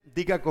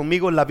Diga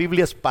conmigo, la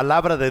Biblia es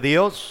palabra de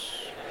Dios.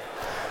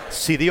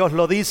 Si Dios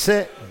lo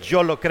dice,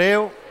 yo lo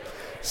creo.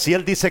 Si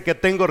Él dice que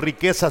tengo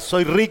riqueza,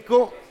 soy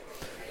rico.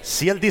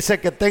 Si Él dice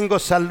que tengo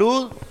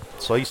salud,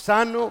 soy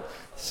sano.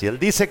 Si Él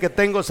dice que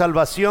tengo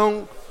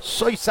salvación,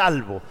 soy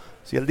salvo.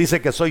 Si Él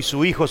dice que soy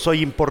su hijo,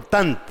 soy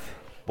importante.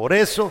 Por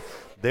eso,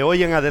 de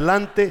hoy en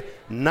adelante,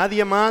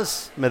 nadie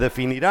más me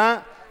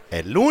definirá.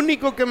 El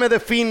único que me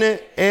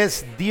define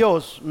es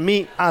Dios,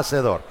 mi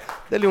hacedor.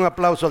 Dele un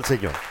aplauso al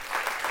Señor.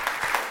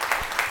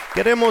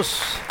 Queremos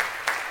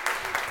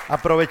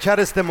aprovechar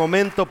este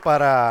momento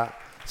para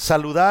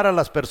saludar a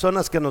las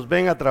personas que nos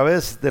ven a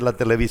través de la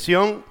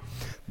televisión.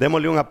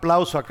 Démosle un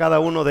aplauso a cada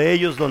uno de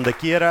ellos donde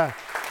quiera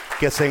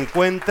que se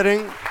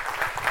encuentren.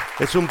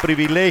 Es un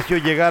privilegio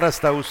llegar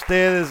hasta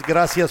ustedes.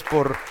 Gracias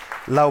por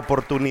la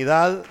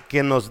oportunidad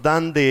que nos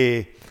dan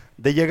de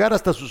llegar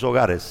hasta sus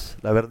hogares.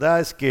 La verdad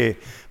es que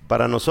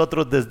para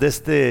nosotros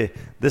desde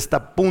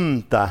esta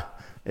punta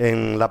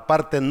en la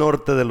parte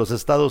norte de los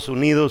Estados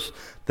Unidos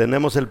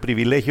tenemos el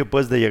privilegio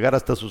pues de llegar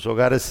hasta sus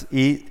hogares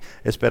y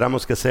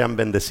esperamos que sean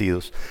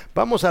bendecidos.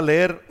 Vamos a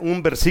leer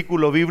un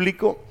versículo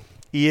bíblico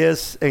y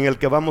es en el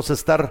que vamos a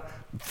estar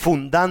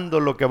fundando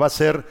lo que va a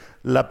ser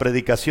la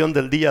predicación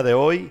del día de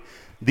hoy.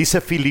 Dice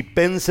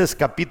Filipenses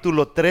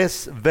capítulo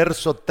 3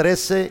 verso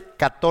 13,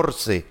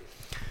 14.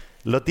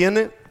 ¿Lo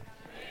tiene?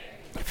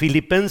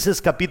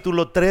 Filipenses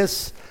capítulo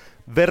 3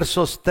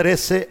 versos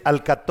 13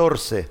 al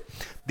 14.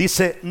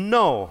 Dice: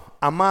 no,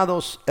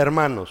 amados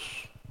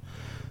hermanos,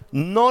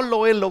 no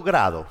lo he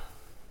logrado,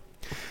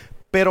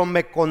 pero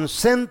me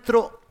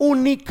concentro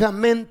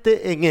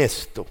únicamente en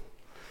esto.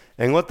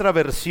 En otra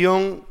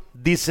versión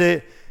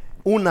dice: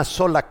 una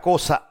sola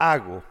cosa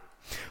hago,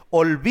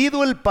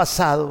 olvido el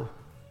pasado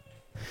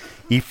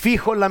y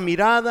fijo la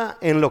mirada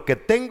en lo que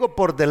tengo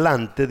por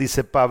delante,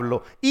 dice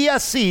Pablo, y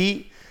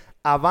así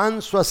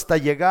avanzo hasta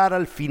llegar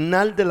al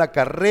final de la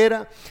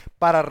carrera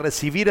para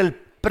recibir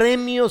el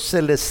premio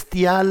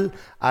celestial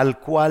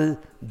al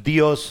cual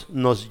Dios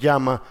nos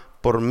llama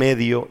por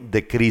medio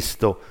de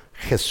Cristo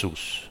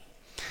Jesús.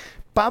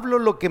 Pablo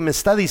lo que me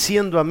está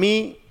diciendo a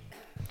mí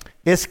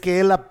es que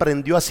él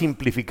aprendió a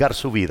simplificar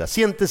su vida.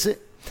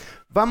 Siéntese,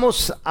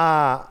 vamos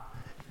a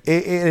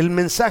el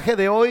mensaje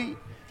de hoy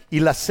y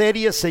la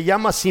serie se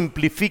llama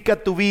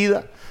Simplifica tu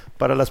vida.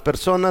 Para las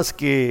personas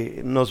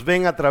que nos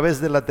ven a través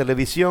de la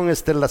televisión,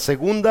 esta es la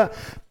segunda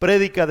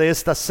prédica de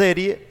esta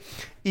serie.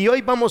 Y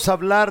hoy vamos a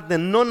hablar de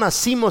no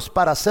nacimos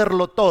para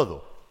hacerlo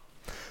todo.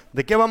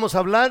 ¿De qué vamos a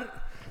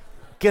hablar?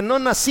 Que no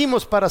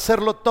nacimos para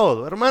hacerlo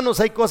todo. Hermanos,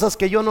 hay cosas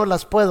que yo no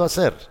las puedo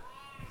hacer.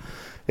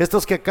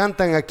 Estos que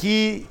cantan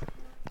aquí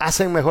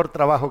hacen mejor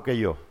trabajo que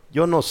yo.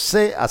 Yo no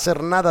sé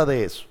hacer nada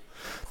de eso.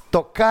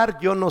 Tocar,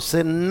 yo no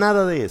sé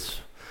nada de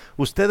eso.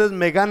 Ustedes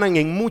me ganan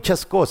en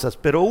muchas cosas,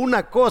 pero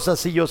una cosa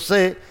sí yo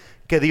sé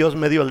que Dios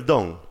me dio el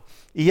don,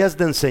 y es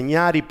de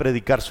enseñar y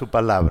predicar su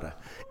palabra.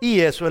 Y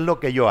eso es lo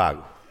que yo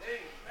hago.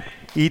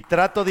 Y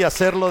trato de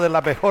hacerlo de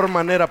la mejor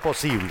manera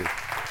posible.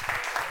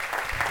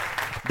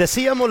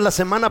 Decíamos la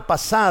semana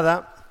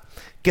pasada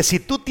que si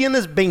tú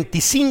tienes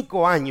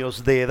 25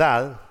 años de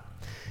edad,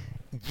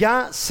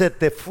 ya se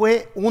te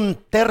fue un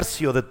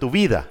tercio de tu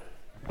vida.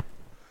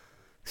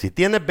 Si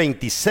tienes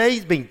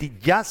 26, 20,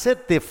 ya se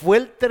te fue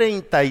el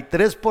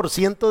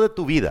 33% de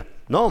tu vida.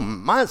 No,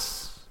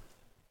 más.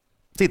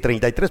 Sí,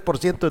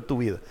 33% de tu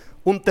vida.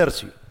 Un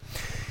tercio.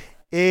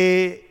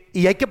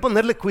 Y hay que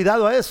ponerle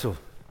cuidado a eso.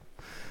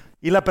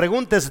 Y la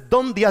pregunta es,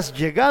 ¿dónde has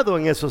llegado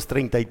en esos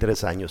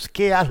 33 años?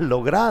 ¿Qué has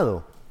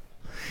logrado?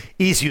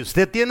 Y si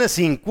usted tiene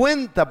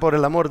 50, por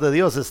el amor de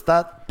Dios,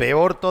 está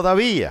peor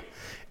todavía.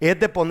 Es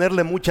de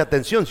ponerle mucha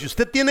atención. Si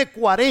usted tiene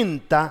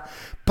 40,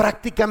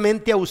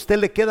 prácticamente a usted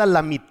le queda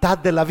la mitad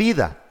de la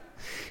vida.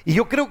 Y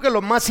yo creo que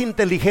lo más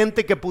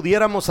inteligente que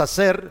pudiéramos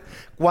hacer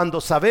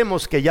cuando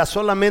sabemos que ya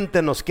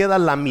solamente nos queda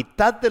la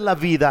mitad de la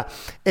vida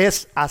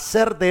es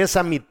hacer de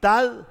esa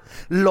mitad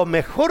lo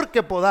mejor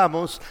que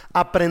podamos,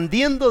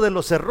 aprendiendo de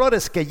los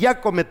errores que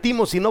ya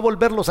cometimos y no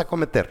volverlos a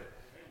cometer.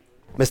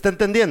 ¿Me está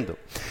entendiendo?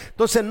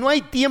 Entonces no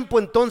hay tiempo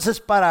entonces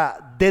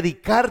para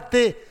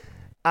dedicarte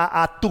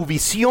a tu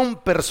visión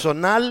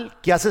personal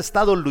que has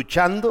estado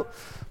luchando,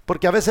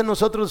 porque a veces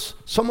nosotros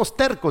somos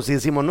tercos y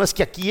decimos, no, es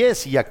que aquí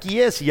es, y aquí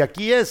es, y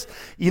aquí es,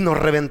 y nos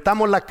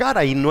reventamos la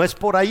cara, y no es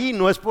por ahí,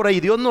 no es por ahí.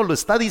 Dios nos lo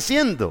está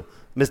diciendo,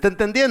 ¿me está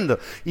entendiendo?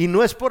 Y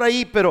no es por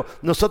ahí, pero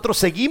nosotros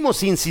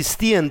seguimos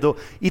insistiendo,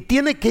 y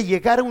tiene que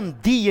llegar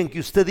un día en que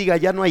usted diga,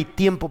 ya no hay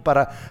tiempo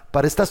para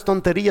estas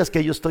tonterías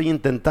que yo estoy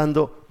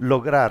intentando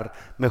lograr.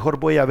 Mejor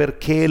voy a ver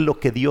qué es lo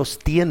que Dios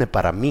tiene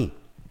para mí.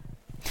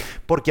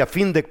 Porque a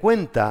fin de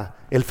cuentas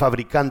el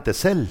fabricante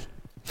es Él,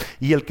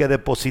 y el que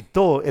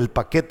depositó el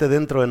paquete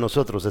dentro de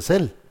nosotros es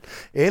Él.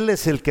 Él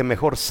es el que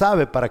mejor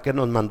sabe para qué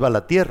nos mandó a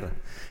la tierra.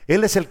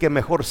 Él es el que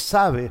mejor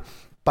sabe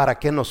para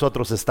qué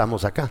nosotros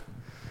estamos acá.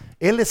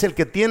 Él es el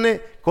que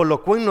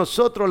colocó en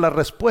nosotros las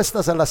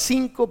respuestas a las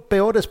 5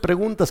 peores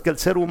preguntas que el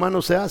ser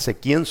humano se hace.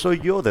 ¿Quién soy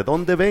yo? ¿De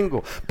dónde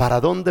vengo?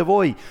 ¿Para dónde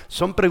voy?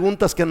 Son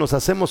preguntas que nos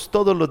hacemos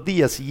todos los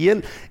días y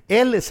Él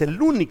es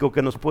el único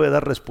que nos puede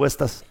dar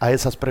respuestas a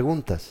esas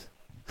preguntas.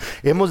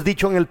 Hemos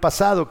dicho en el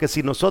pasado que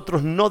si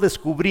nosotros no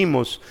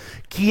descubrimos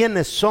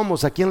quiénes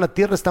somos aquí en la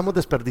tierra, estamos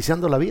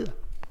desperdiciando la vida.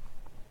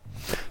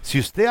 Si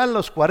usted a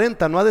los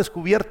 40 no ha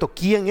descubierto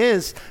quién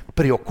es,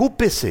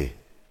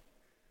 preocúpese.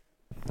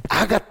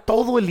 Haga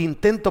todo el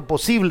intento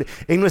posible.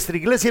 En nuestra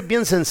iglesia es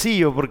bien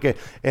sencillo, porque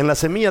en la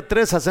Semilla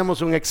 3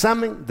 hacemos un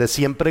examen de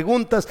 100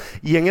 preguntas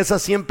y en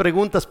esas 100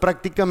 preguntas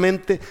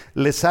prácticamente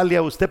le sale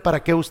a usted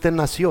para qué usted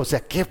nació. O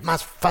sea, ¿qué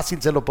más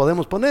fácil se lo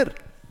podemos poner?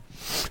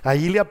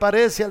 Allí le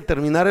aparece al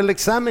terminar el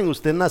examen,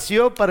 usted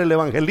nació para el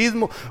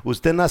evangelismo,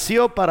 usted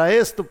nació para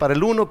esto, para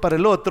el uno, para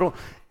el otro,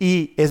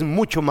 y es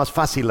mucho más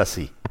fácil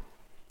así.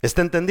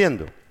 ¿Está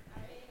entendiendo?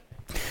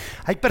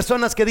 Hay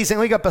personas que dicen,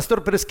 oiga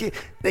pastor, pero es que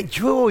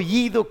yo he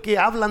oído que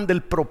hablan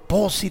del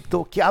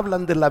propósito, que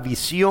hablan de la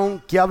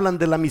visión, que hablan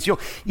de la misión.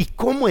 ¿Y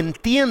cómo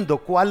entiendo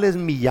cuál es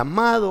mi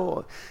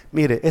llamado?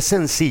 Mire, es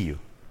sencillo.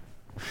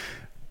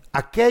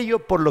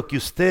 Aquello por lo que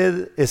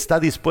usted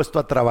está dispuesto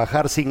a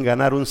trabajar sin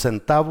ganar un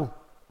centavo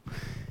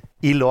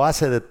y lo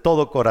hace de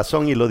todo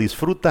corazón y lo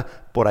disfruta,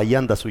 por ahí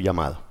anda su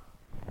llamado.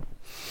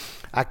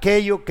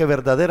 Aquello que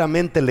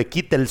verdaderamente le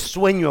quita el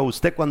sueño a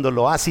usted cuando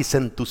lo hace y se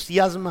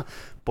entusiasma,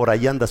 por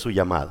ahí anda su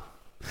llamado.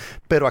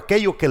 Pero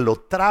aquello que lo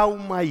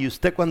trauma y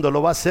usted cuando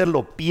lo va a hacer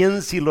lo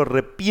piensa y lo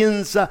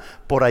repiensa,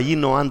 por ahí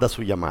no anda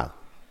su llamado.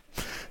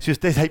 Si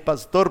usted dice, ay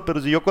pastor,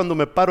 pero si yo cuando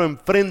me paro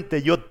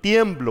enfrente yo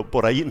tiemblo,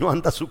 por ahí no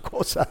anda su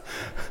cosa.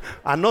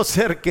 A no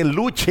ser que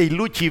luche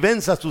y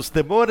venza sus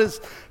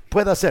temores,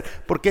 pueda ser.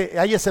 Porque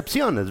hay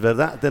excepciones,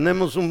 ¿verdad?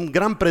 Tenemos un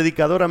gran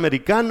predicador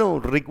americano,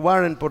 Rick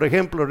Warren, por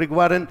ejemplo. Rick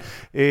Warren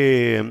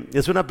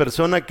es una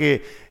persona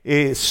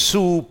que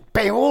su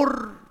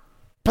peor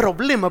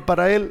problema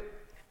para él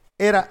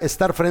era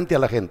estar frente a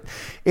la gente.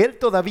 Él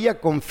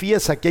todavía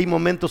confiesa que hay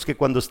momentos que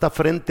cuando está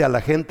frente a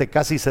la gente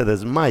casi se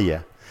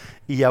desmaya.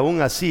 Y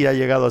aún así ha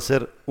llegado a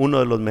ser uno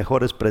de los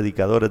mejores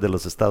predicadores de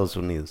los Estados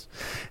Unidos.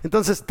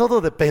 Entonces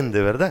todo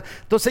depende, ¿verdad?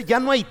 Entonces ya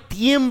no hay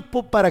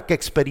tiempo para que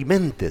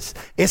experimentes.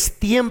 Es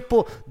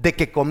tiempo de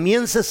que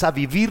comiences a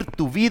vivir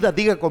tu vida,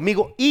 diga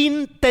conmigo,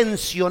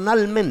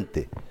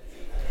 intencionalmente.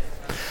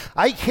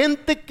 Hay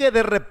gente que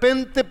de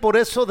repente por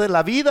eso de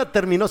la vida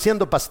terminó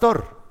siendo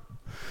pastor.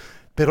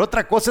 Pero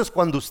otra cosa es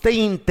cuando usted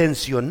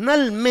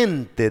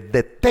intencionalmente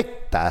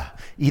detecta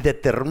y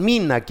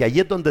determina que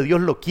allí es donde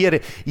Dios lo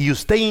quiere y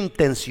usted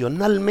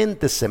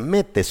intencionalmente se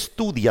mete,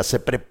 estudia, se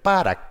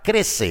prepara,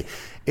 crece.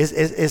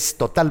 Es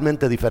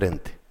totalmente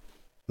diferente.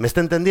 ¿Me está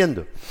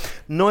entendiendo?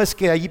 No es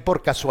que allí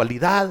por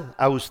casualidad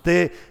a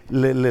usted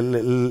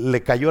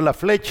le cayó la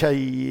flecha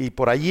y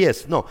por allí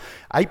es. No,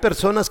 hay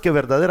personas que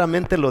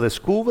verdaderamente lo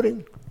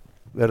descubren,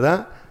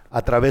 ¿verdad?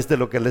 A través de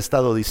lo que le he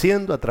estado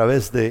diciendo, a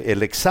través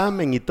del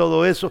examen y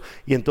todo eso,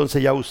 y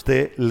entonces ya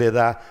usted le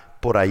da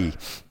por ahí.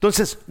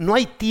 Entonces, no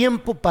hay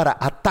tiempo para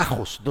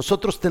atajos.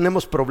 Nosotros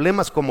tenemos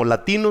problemas como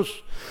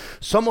latinos,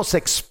 somos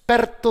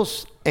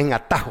expertos en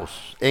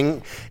atajos,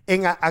 en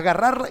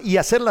agarrar y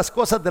hacer las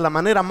cosas de la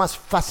manera más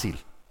fácil.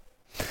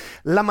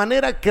 La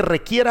manera que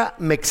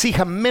me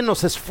exija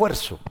menos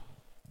esfuerzo.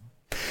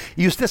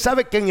 Y usted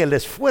sabe que en el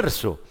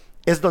esfuerzo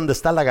es donde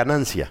está la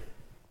ganancia.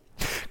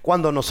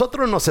 Cuando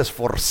nosotros nos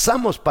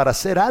esforzamos para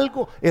hacer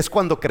algo, es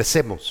cuando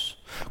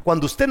crecemos.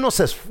 Cuando usted no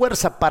se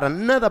esfuerza para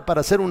nada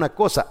para hacer una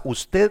cosa,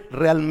 usted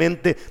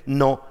realmente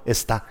no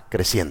está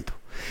creciendo.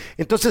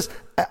 Entonces,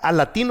 al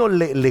latino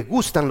le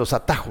gustan los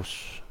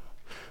atajos,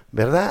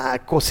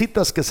 ¿verdad?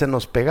 Cositas que se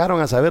nos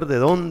pegaron a saber de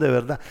dónde,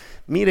 ¿verdad?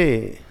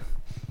 Mire,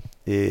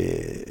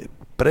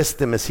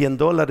 présteme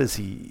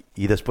 $100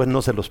 y después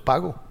no se los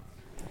pago.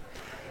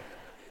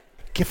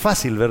 Qué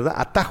fácil, ¿verdad?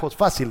 Atajos,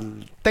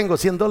 fácil. Tengo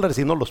 $100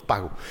 y no los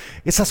pago.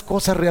 Esas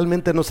cosas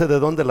realmente no sé de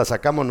dónde las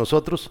sacamos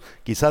nosotros,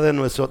 quizá de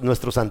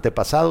nuestros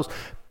antepasados,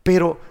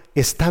 pero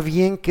está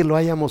bien que lo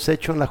hayamos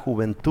hecho en la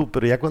juventud,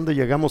 pero ya cuando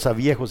llegamos a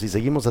viejos y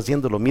seguimos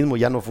haciendo lo mismo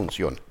ya no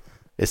funciona.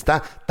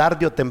 Está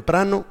tarde o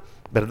temprano,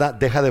 ¿verdad?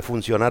 Deja de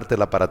funcionarte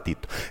el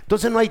aparatito.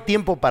 Entonces no hay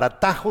tiempo para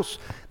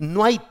atajos,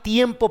 no hay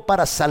tiempo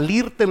para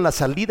salirte en la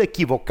salida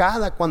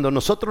equivocada. Cuando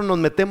nosotros nos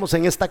metemos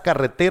en esta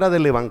carretera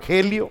del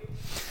evangelio,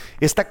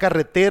 esta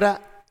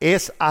carretera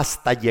es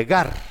hasta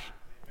llegar.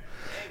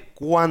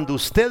 Cuando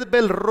usted ve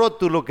el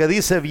rótulo que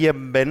dice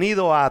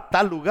bienvenido a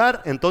tal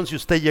lugar, entonces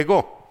usted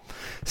llegó.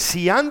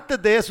 Si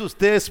antes de eso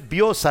usted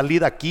vio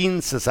salida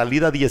 15,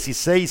 salida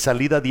 16,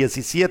 salida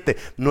 17,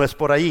 no es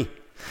por ahí.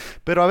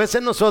 Pero a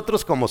veces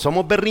nosotros, como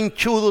somos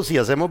berrinchudos y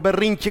hacemos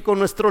berrinche con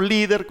nuestro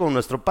líder, con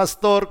nuestro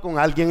pastor, con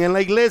alguien en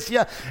la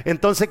iglesia,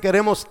 entonces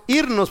queremos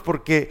irnos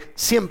porque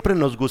siempre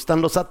nos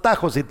gustan los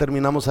atajos y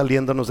terminamos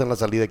saliéndonos en la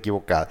salida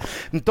equivocada.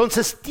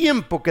 Entonces,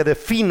 tiempo que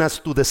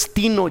definas tu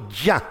destino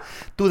ya.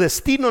 Tu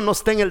destino no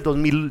está en el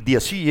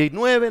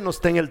 2019, no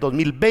está en el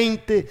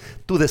 2020,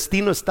 tu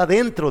destino está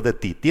dentro de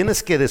ti.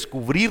 Tienes que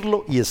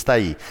descubrirlo y está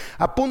ahí.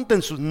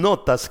 Apunten sus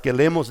notas que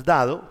le hemos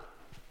dado.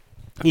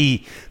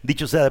 Y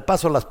dicho sea de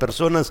paso, las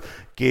personas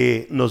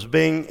que nos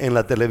ven en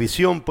la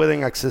televisión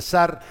pueden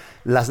accesar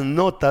las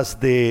notas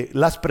de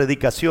las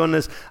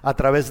predicaciones a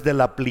través de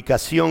la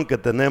aplicación que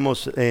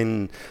tenemos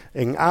en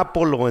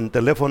Apple o en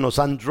teléfonos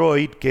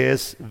Android, que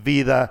es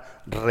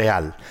Vida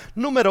Real.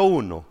 Número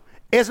 1.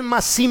 Es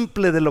más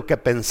simple de lo que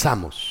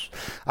pensamos.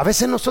 A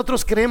veces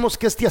nosotros creemos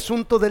que este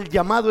asunto del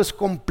llamado es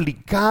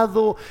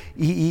complicado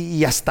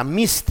y hasta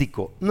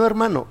místico. No,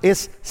 hermano,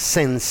 es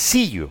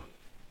sencillo.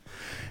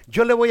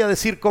 Yo le voy a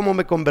decir cómo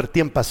me convertí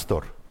en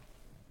pastor.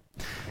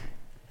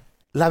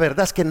 La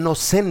verdad es que no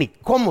sé ni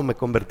cómo me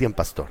convertí en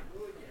pastor.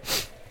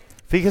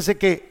 Fíjese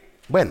que,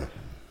 bueno,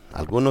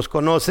 algunos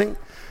conocen,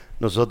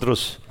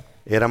 nosotros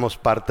éramos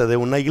parte de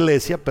una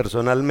iglesia.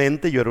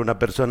 Personalmente, yo era una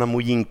persona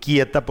muy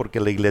inquieta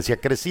porque la iglesia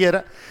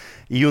creciera.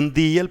 Y un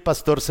día el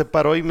pastor se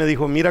paró y me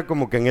dijo, mira,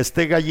 como que en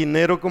este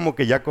gallinero como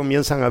que ya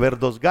comienzan a haber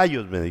 2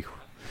 gallos, me dijo.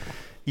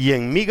 Y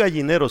en mi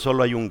gallinero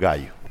solo hay un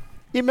gallo.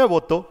 Y me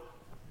botó.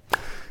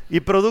 Y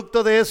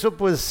producto de eso,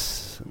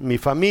 pues, mi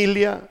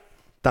familia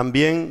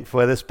también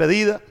fue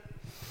despedida.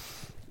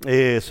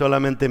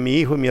 Solamente mi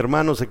hijo y mi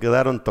hermano se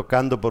quedaron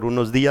tocando por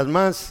unos días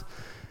más.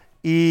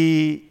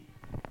 Y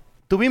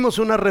tuvimos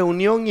una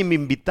reunión y me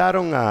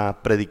invitaron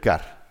a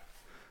predicar.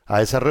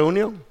 A esa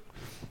reunión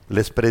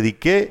les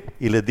prediqué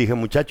y les dije,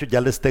 muchachos,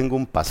 ya les tengo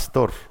un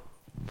pastor.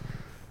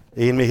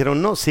 Y me dijeron,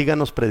 no,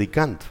 síganos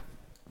predicando.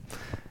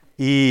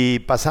 Y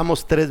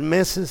pasamos 3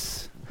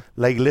 meses.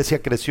 La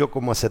iglesia creció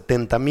como a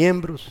 70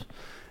 miembros.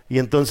 Y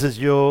entonces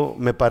yo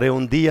me paré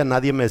un día,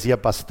 nadie me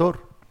decía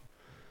pastor.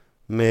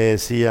 Me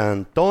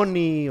decían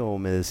Tony, o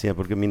me decían,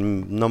 porque mi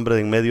nombre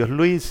de en medio es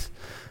Luis.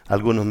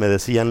 Algunos me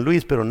decían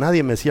Luis, pero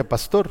nadie me decía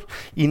pastor.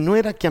 Y no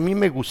era que a mí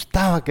me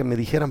gustaba que me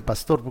dijeran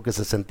pastor, porque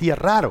se sentía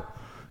raro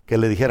que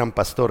le dijeran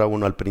pastor a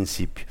uno al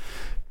principio.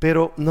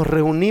 Pero nos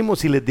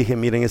reunimos y les dije,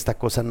 miren, esta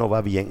cosa no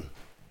va bien.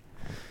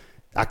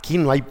 Aquí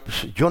no hay,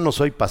 yo no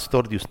soy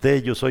pastor de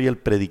usted, yo soy el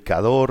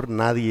predicador,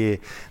 nadie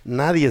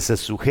se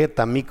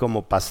sujeta a mí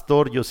como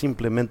pastor, yo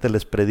simplemente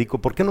les predico.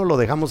 ¿Por qué no lo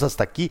dejamos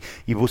hasta aquí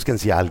y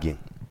búsquense a alguien?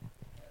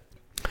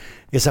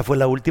 Esa fue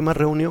la última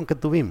reunión que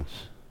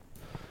tuvimos.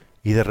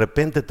 Y de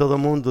repente todo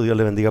el mundo, Dios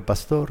le bendiga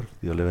pastor,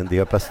 Dios le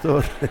bendiga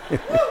pastor.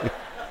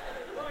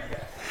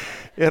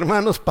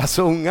 Hermanos,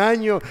 pasó un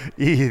año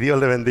y Dios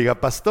le bendiga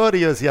pastor.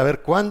 Y yo decía, a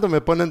ver, ¿cuándo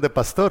me ponen de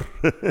pastor?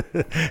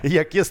 Y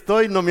aquí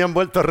estoy, no me han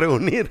vuelto a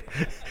reunir.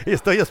 Y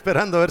estoy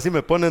esperando a ver si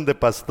me ponen de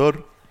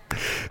pastor.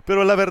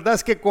 Pero la verdad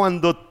es que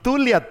cuando tú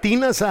le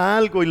atinas a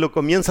algo y lo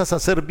comienzas a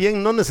hacer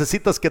bien, no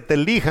necesitas que te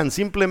elijan.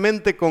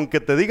 Simplemente con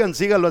que te digan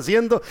sígalo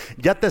haciendo,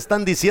 ya te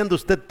están diciendo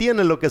usted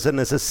tiene lo que se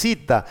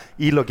necesita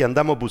y lo que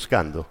andamos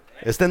buscando.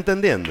 ¿Está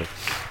entendiendo?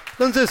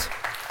 Entonces,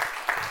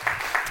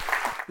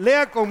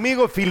 lea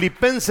conmigo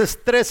Filipenses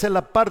 13,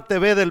 la parte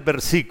B del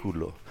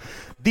versículo.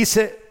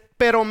 Dice,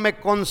 pero me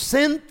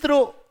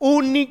concentro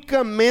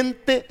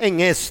únicamente en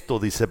esto,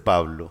 dice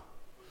Pablo.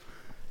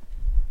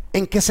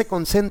 ¿En qué se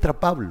concentra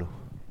Pablo?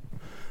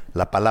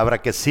 La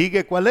palabra que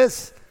sigue, ¿cuál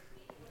es?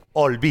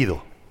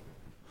 Olvido.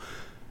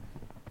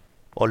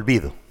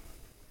 Olvido.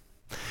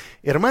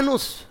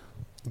 Hermanos,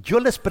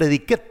 yo les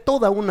prediqué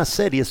toda una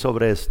serie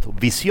sobre esto,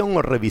 visión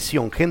o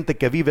revisión, gente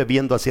que vive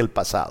viendo hacia el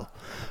pasado.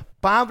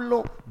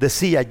 Pablo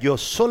decía, yo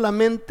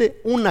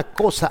solamente una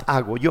cosa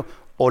hago, yo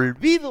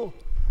olvido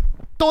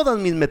todas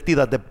mis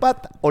metidas de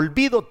pata,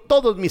 olvido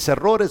todos mis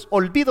errores,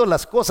 olvido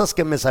las cosas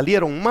que me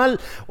salieron mal,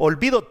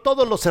 olvido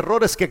todos los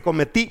errores que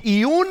cometí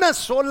y una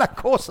sola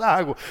cosa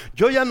hago.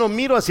 Yo ya no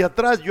miro hacia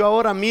atrás, yo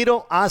ahora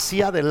miro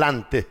hacia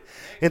adelante.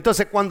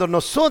 Entonces cuando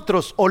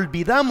nosotros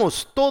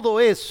olvidamos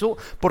todo eso,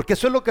 porque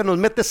eso es lo que nos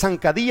mete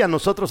zancadilla a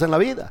nosotros en la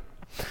vida.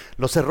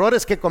 Los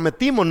errores que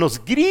cometimos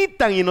nos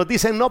gritan y nos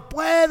dicen no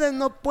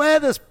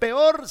puedes,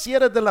 peor si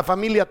eres de la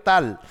familia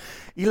tal.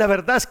 Y la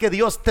verdad es que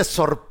Dios te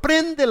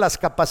sorprende las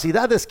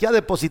capacidades que ha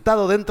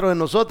depositado dentro de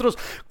nosotros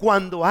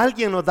cuando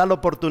alguien nos da la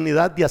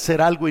oportunidad de hacer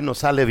algo y nos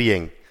sale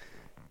bien.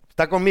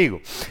 ¿Está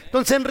conmigo?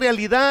 Entonces en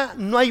realidad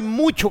no hay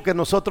mucho que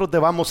nosotros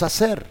debamos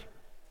hacer.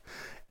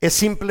 Es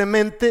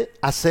simplemente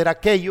hacer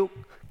aquello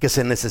que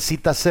se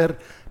necesita hacer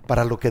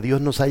para lo que Dios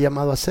nos ha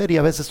llamado a hacer. Y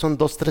a veces son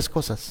 2, 3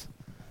 cosas.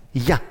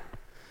 Y ya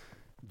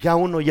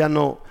uno ya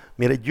no.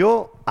 Mire,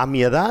 yo a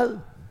mi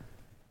edad,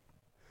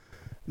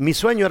 mi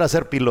sueño era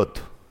ser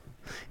piloto.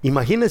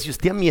 Imagínese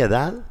usted a mi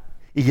edad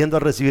y yendo a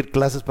recibir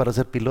clases para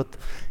ser piloto.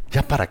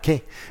 ¿Ya para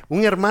qué?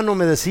 Un hermano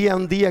me decía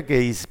un día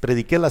que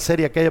prediqué la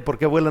serie aquella ¿por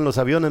qué vuelan los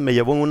aviones? Me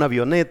llevó en una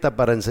avioneta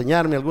para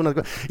enseñarme algunas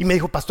cosas. Y me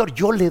dijo, pastor,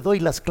 yo le doy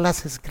las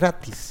clases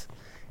gratis.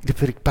 Y le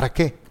dije, ¿para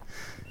qué?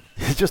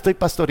 Yo estoy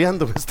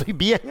pastoreando, estoy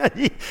bien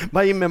allí.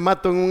 Va y me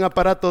mato en un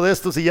aparato de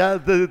estos y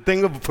ya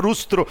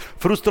frustro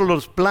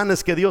los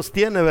planes que Dios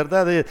tiene,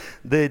 ¿verdad?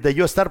 De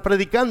yo estar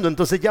predicando.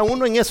 Entonces ya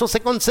uno en eso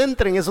se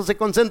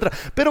concentra,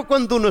 Pero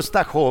cuando uno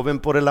está joven,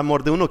 por el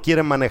amor de uno,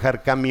 quiere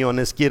manejar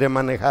camiones, quiere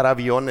manejar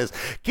aviones.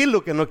 ¿Qué es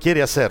lo que no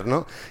quiere hacer,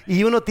 no?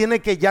 Y uno tiene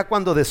que ya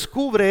cuando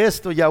descubre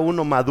esto, ya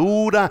uno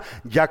madura,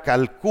 ya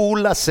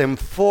calcula, se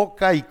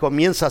enfoca y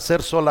comienza a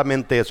hacer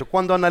solamente eso.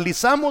 Cuando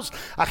analizamos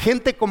a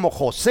gente como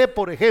José,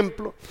 por ejemplo,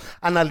 ejemplo,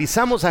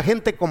 analizamos a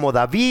gente como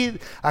David,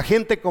 a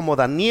gente como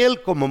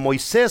Daniel, como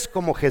Moisés,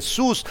 como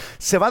Jesús,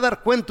 se va a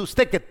dar cuenta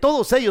usted que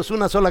todos ellos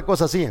una sola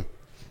cosa hacían.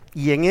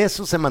 Y en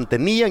eso se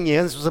mantenían, y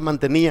en eso se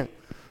mantenían.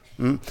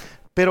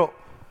 Pero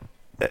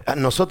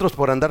nosotros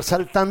por andar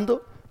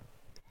saltando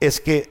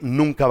es que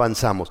nunca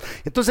avanzamos.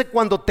 Entonces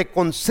cuando te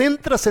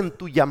concentras en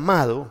tu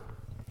llamado,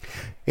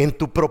 en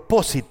tu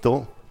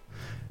propósito,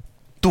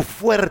 tu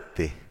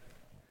fuerte,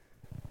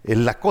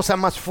 en la cosa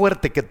más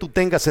fuerte que tú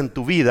tengas en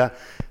tu vida,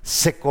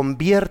 se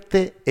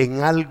convierte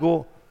en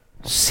algo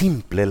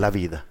simple la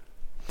vida.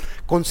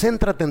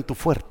 Concéntrate en tu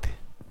fuerte,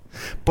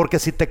 porque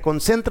si te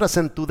concentras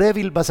en tu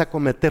débil vas a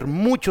cometer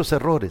muchos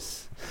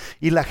errores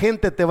y la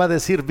gente te va a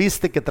decir: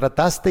 viste que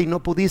trataste y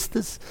no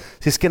pudiste. Si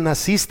es que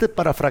naciste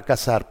para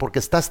fracasar, porque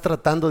estás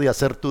tratando de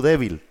hacer tu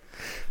débil.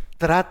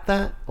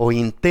 Trata o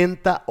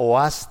intenta o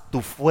haz tu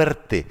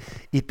fuerte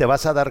y te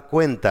vas a dar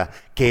cuenta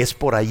que es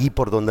por allí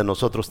por donde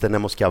nosotros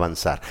tenemos que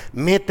avanzar.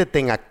 Métete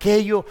en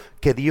aquello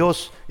que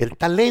Dios, el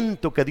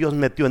talento que Dios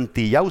metió en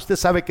ti. Ya usted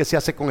sabe qué se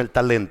hace con el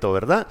talento,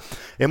 ¿verdad?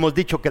 Hemos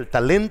dicho que el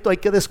talento hay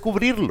que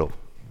descubrirlo.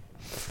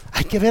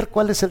 Hay que ver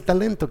cuál es el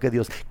talento que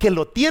Dios, que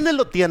lo tiene,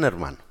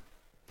 hermano.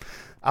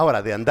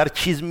 Ahora, de andar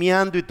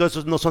chismeando y todo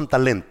eso no son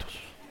talentos.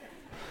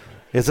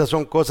 Esas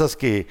son cosas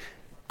que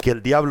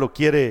el diablo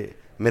quiere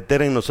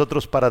meter en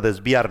nosotros para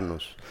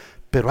desviarnos.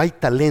 Pero hay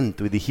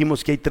talento, y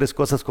dijimos que hay 3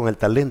 cosas con el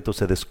talento: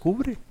 se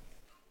descubre,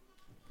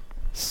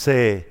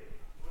 se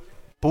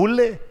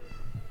pule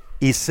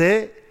y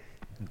se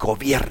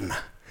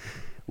gobierna.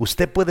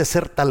 Usted puede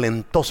ser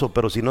talentoso,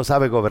 pero si no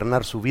sabe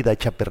gobernar su vida,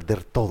 echa a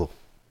perder todo.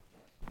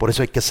 Por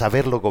eso hay que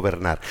saberlo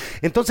gobernar.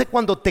 Entonces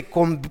cuando te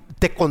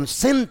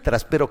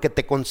concentras, pero que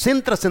te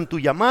concentras en tu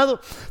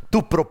llamado,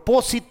 tu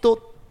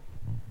propósito,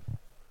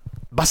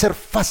 va a ser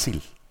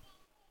fácil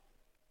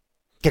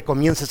que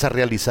comiences a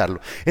realizarlo.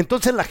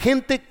 Entonces la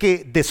gente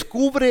que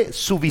descubre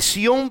su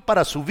visión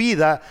para su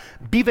vida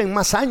viven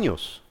más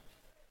años.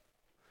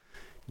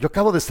 Yo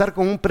acabo de estar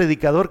con un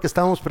predicador que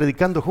estábamos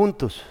predicando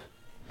juntos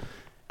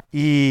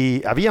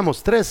y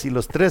habíamos 3 y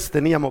los 3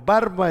 teníamos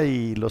barba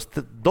y los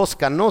 2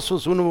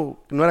 canosos.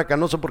 Uno no era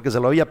canoso porque se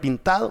lo había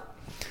pintado.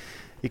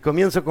 Y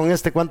comienzo con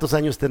 ¿cuántos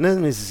años tenés?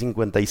 Me dice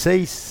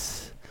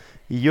 56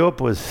 y yo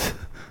pues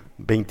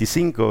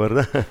 25,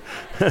 ¿verdad?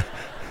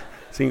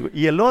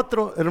 Y el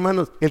otro,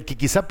 hermanos, el que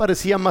quizá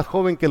parecía más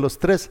joven que los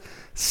 3,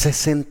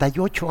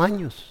 68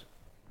 años.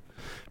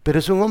 Pero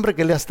es un hombre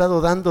que le ha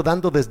estado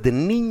dando desde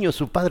niño.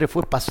 Su padre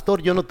fue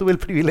pastor. Yo no tuve el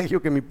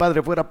privilegio que mi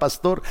padre fuera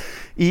pastor.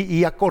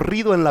 Y ha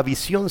corrido en la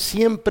visión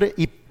siempre.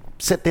 Y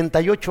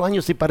 78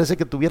 años y parece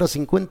que tuviera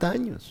 50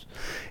 años.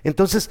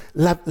 Entonces,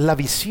 la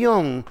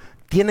visión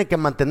tiene que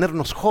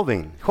mantenernos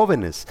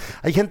jóvenes.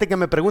 Hay gente que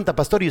me pregunta: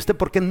 pastor, ¿y usted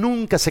por qué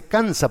nunca se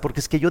cansa? Porque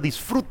es que yo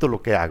disfruto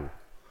lo que hago.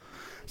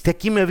 Usted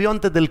aquí me vio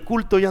antes del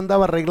culto y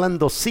andaba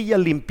arreglando sillas,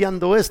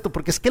 limpiando esto,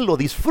 porque es que lo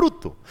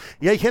disfruto.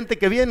 Y hay gente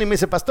que viene y me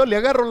dice: pastor, le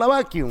agarro la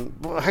vacuum.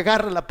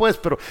 Agárrala pues,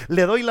 pero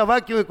le doy la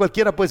vacuum y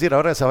cualquiera puede decir: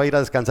 ahora se va a ir a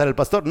descansar el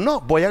pastor.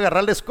 No, voy a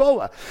agarrar la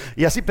escoba.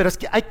 Y así, pero es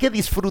que hay que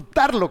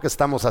disfrutar lo que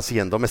estamos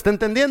haciendo. ¿Me está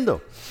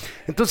entendiendo?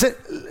 Entonces,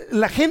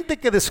 la gente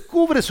que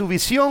descubre su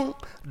visión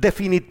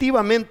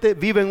definitivamente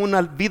viven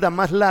una vida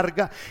más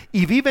larga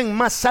y viven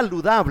más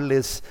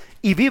saludables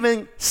y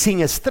viven sin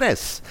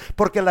estrés,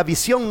 porque la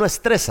visión no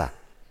estresa.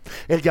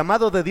 El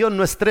llamado de Dios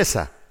no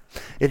estresa.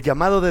 El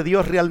llamado de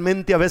Dios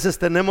realmente a veces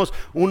tenemos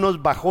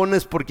unos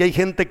bajones porque hay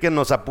gente que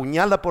nos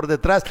apuñala por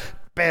detrás,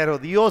 pero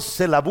Dios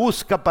se la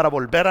busca para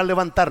volver a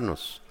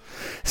levantarnos.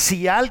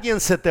 Si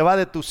alguien se te va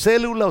de tu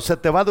célula o se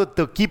te va de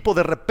tu equipo,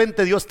 de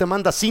repente Dios te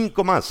manda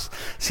 5 más.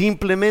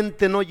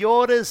 Simplemente no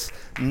llores,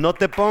 no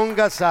te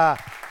pongas a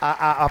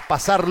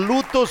pasar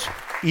lutos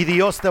y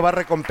Dios te va a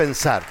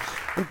recompensar.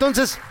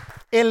 Entonces,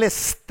 el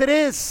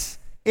estrés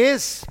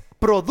es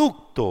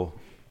producto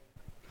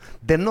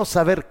de no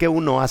saber qué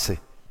uno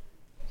hace.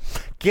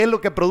 ¿Qué es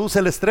lo que produce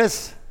el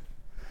estrés?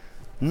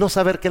 No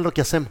saber qué es lo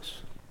que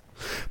hacemos.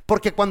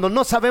 Porque cuando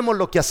no sabemos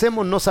lo que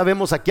hacemos, no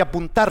sabemos a qué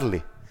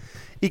apuntarle.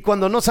 Y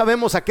cuando no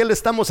sabemos a qué le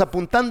estamos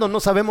apuntando,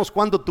 no sabemos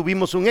cuándo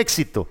tuvimos un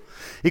éxito.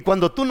 Y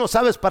cuando tú no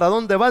sabes para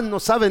dónde vas,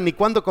 no sabes ni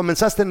cuándo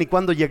comenzaste ni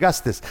cuándo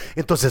llegaste.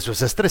 Entonces eso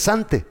es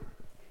estresante.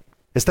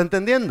 ¿Está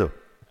entendiendo?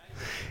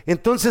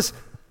 Entonces,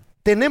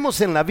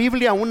 tenemos en la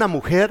Biblia una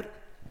mujer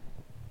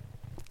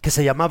que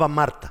se llamaba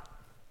Marta.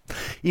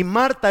 Y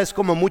Marta es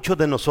como muchos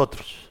de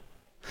nosotros.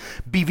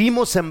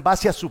 Vivimos en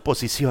base a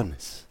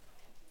suposiciones.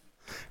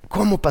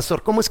 ¿Cómo,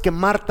 pastor? ¿Cómo es que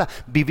Marta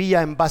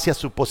vivía en base a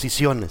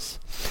suposiciones?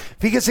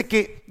 Fíjese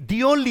que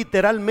Dios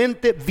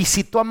literalmente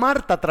visitó a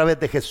Marta a través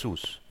de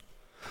Jesús.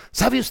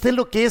 ¿Sabe usted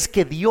lo que es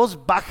que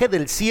Dios baje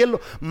del cielo,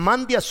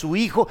 mande a su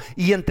hijo,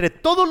 y entre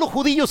todos los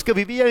judíos que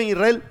vivían en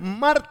Israel,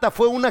 Marta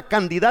fue una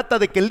candidata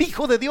de que el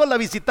Hijo de Dios la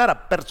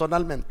visitara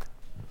personalmente?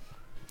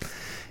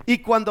 Y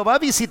cuando va a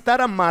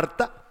visitar a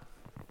Marta,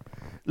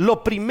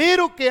 lo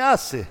primero que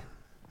hace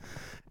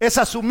es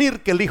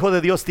asumir que el Hijo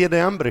de Dios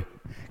tiene hambre.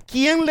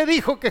 ¿Quién le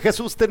dijo que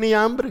Jesús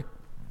tenía hambre?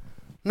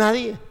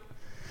 Nadie.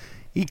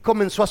 Y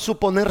comenzó a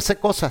suponerse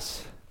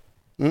cosas.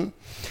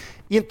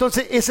 Y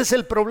entonces ese es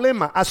el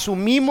problema.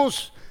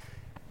 Asumimos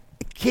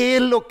qué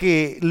es lo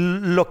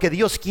que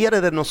Dios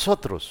quiere de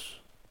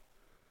nosotros.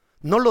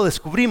 No lo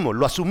descubrimos,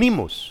 lo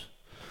asumimos.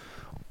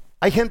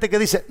 Hay gente que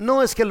dice,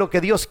 no, es que lo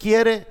que Dios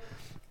quiere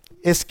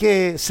es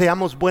que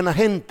seamos buena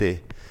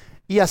gente.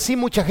 Y así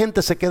mucha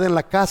gente se queda en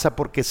la casa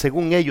porque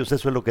según ellos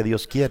eso es lo que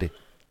Dios quiere.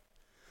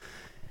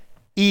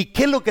 ¿Y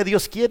qué es lo que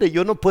Dios quiere?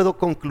 Yo no puedo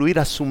concluir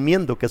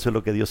asumiendo que eso es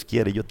lo que Dios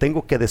quiere. Yo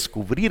tengo que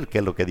descubrir qué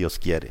es lo que Dios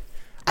quiere.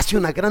 Hace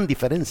una gran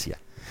diferencia.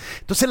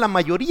 Entonces la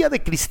mayoría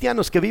de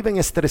cristianos que viven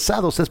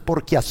estresados es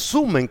porque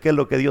asumen qué es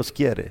lo que Dios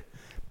quiere,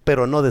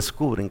 pero no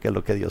descubren qué es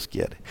lo que Dios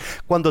quiere.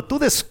 Cuando tú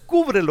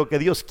descubres lo que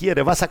Dios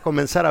quiere, vas a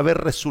comenzar a ver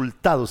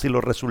resultados, y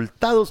los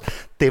resultados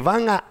te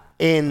van a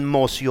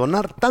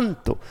emocionar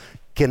tanto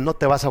que no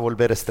te vas a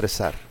volver a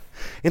estresar.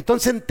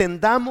 Entonces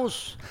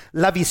entendamos,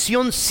 la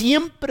visión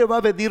siempre va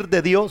a venir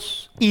de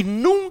Dios y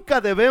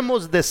nunca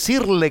debemos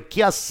decirle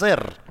qué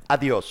hacer a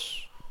Dios.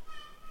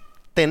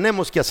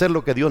 Tenemos que hacer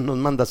lo que Dios nos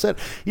manda hacer.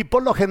 Y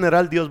por lo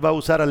general Dios va a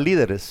usar a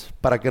líderes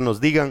para que nos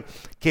digan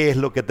qué es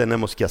lo que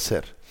tenemos que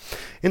hacer.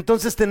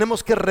 Entonces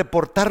tenemos que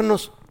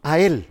reportarnos a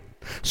Él,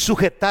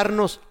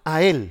 sujetarnos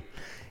a Él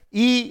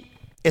y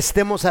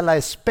estemos a la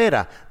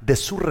espera de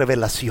su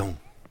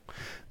revelación.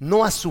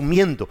 No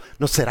asumiendo,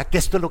 ¿no será que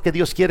esto es lo que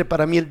Dios quiere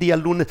para mí el día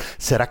lunes?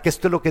 ¿Será que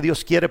esto es lo que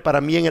Dios quiere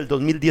para mí en el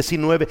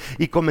 2019?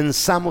 Y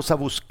comenzamos a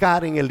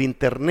buscar en el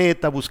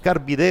internet, a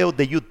buscar videos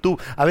de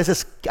YouTube, a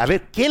veces a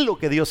ver qué es lo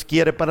que Dios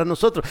quiere para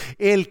nosotros.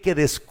 El que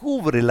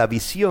descubre la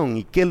visión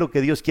y qué es lo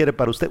que Dios quiere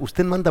para usted,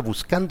 usted no anda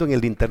buscando en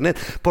el internet,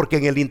 porque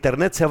en el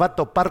internet se va a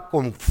topar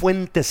con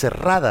fuentes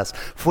cerradas,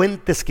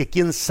 fuentes que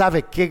quién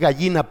sabe qué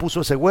gallina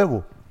puso ese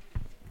huevo.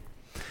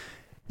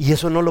 Y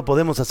eso no lo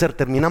podemos hacer,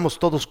 terminamos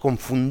todos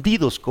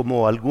confundidos,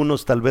 como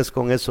algunos tal vez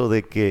con eso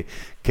de que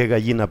qué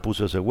gallina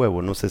puso ese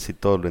huevo, no sé si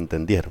todos lo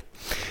entendieron.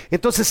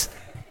 Entonces,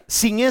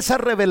 sin esa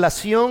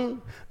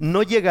revelación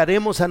no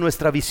llegaremos a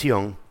nuestra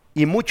visión,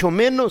 y mucho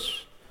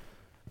menos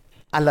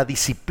a la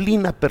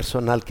disciplina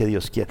personal que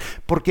Dios quiere.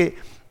 Porque,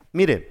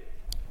 mire,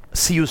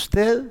 si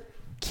usted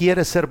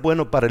quiere ser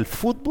bueno para el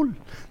fútbol,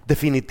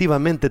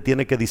 definitivamente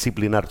tiene que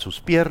disciplinar sus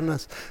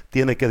piernas,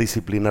 tiene que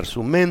disciplinar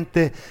su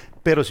mente.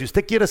 Pero si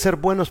usted quiere ser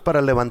buenos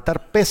para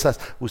levantar pesas,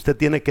 usted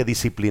tiene que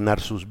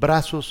disciplinar sus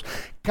brazos.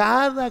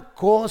 Cada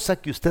cosa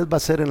que usted va a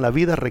hacer en la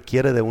vida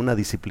requiere de una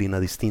disciplina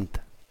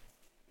distinta.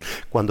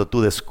 Cuando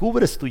tú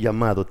descubres tu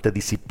llamado, te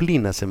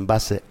disciplinas en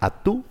base a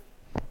tu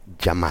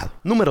llamado.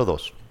 Número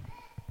 2.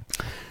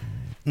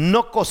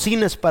 No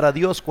cocines para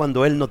Dios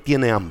cuando Él no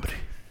tiene hambre.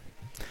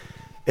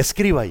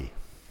 Escriba ahí.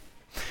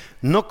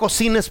 No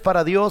cocines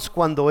para Dios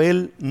cuando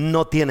Él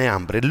no tiene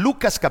hambre.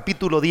 Lucas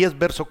capítulo 10,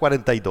 verso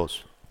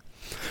 42.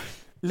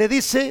 Le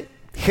dice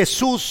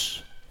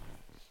Jesús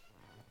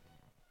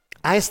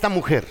a esta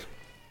mujer,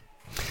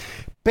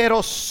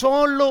 pero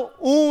solo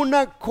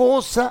una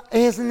cosa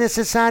es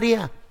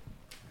necesaria.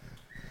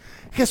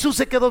 Jesús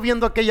se quedó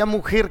viendo a aquella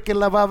mujer que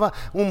lavaba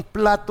un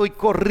plato y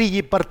corría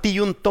y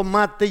partía un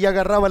tomate y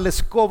agarraba la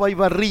escoba y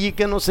barría y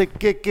que no sé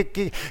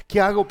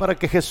qué hago para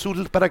que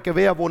Jesús, para que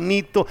vea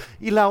bonito.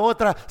 Y la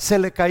otra se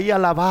le caía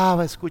la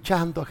baba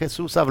escuchando a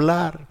Jesús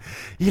hablar.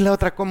 Y la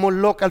otra como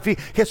loca al fin,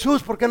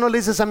 Jesús, ¿por qué no le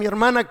dices a mi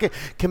hermana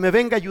que me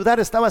venga a ayudar?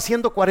 Estaba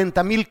haciendo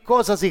 40,000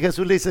 cosas. Y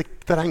Jesús le dice,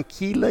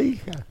 tranquila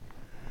hija,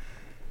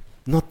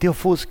 no te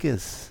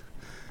ofusques,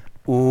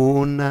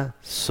 una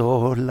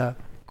sola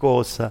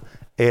cosa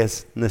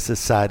es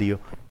necesario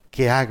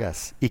que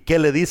hagas. ¿Y qué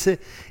le dice?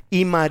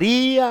 Y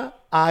María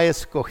ha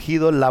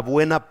escogido la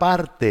buena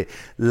parte,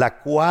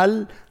 la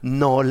cual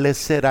no le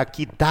será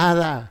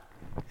quitada.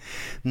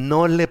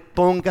 No le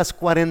pongas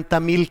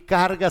 40,000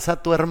 cargas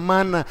a tu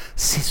hermana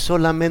si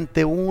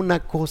solamente una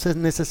cosa es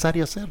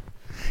necesario hacer.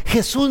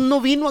 Jesús no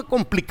vino a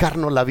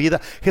complicarnos la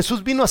vida,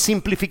 Jesús vino a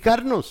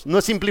simplificarnos, no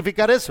es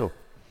simplificar eso.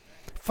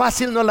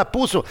 Fácil no la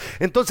puso.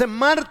 Entonces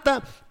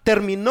Marta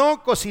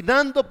terminó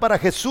cocinando para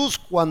Jesús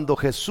cuando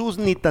Jesús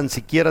ni tan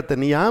siquiera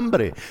tenía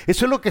hambre.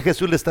 Eso es lo que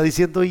Jesús le está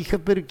diciendo, hija,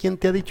 pero ¿quién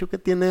te ha dicho que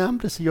tiene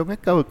hambre? Si yo me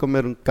acabo de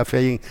comer un café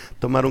ahí,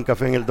 tomar un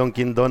café en el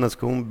Dunkin' Donuts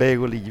con un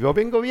bagel y yo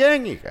vengo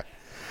bien, hija.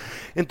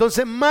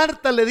 Entonces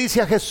Marta le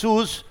dice a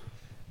Jesús,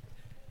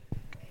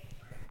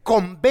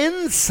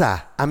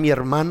 convenza a mi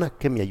hermana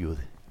que me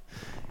ayude.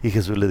 Y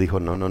Jesús le dijo,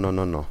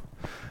 no.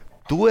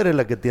 Tú eres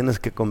la que tienes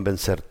que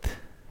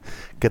convencerte.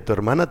 Que tu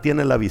hermana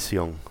tiene la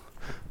visión,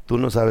 tú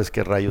no sabes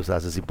qué rayos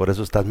haces y por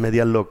eso estás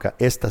media loca.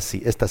 Esta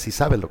sí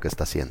sabe lo que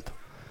está haciendo.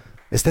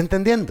 ¿Está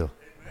entendiendo?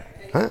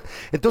 ¿Ah?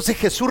 Entonces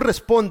Jesús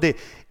responde,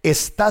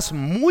 estás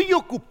muy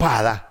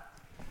ocupada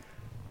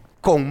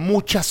con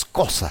muchas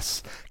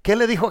cosas. ¿Qué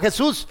le dijo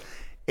Jesús?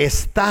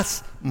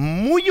 Estás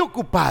muy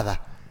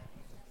ocupada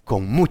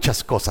con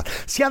muchas cosas.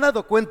 ¿Se ha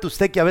dado cuenta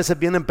usted que a veces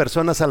vienen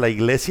personas a la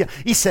iglesia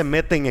y se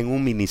meten en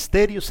un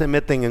ministerio, se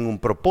meten en un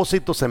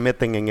propósito, se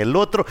meten en el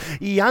otro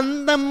y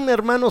andan,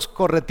 hermanos,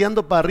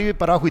 correteando para arriba y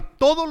para abajo y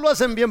todo lo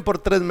hacen bien por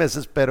 3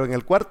 meses, pero en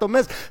el 4.º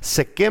mes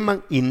se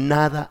queman y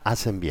nada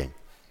hacen bien?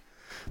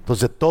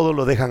 Entonces todo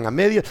lo dejan a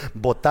medias,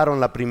 botaron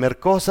la primera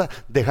cosa,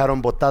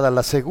 dejaron botada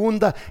la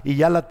segunda y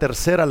ya la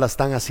tercera la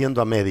están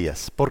haciendo a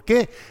medias. ¿Por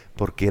qué?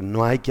 Porque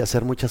no hay que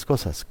hacer muchas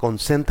cosas.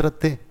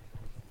 Concéntrate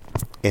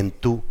en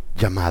tu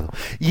llamado.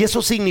 Y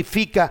eso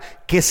significa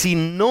que si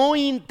no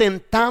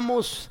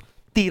intentamos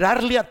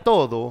tirarle a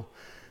todo,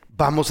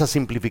 vamos a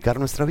simplificar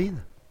nuestra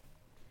vida.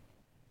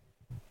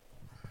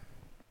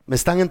 ¿Me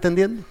están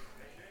entendiendo?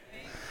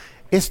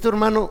 Esto,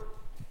 hermano,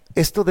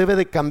 esto debe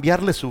de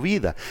cambiarle su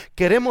vida.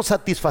 Queremos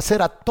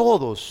satisfacer a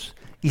todos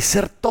y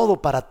ser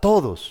todo para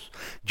todos.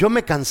 Yo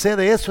me cansé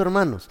de eso,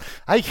 hermanos.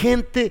 Hay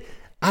gente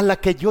a la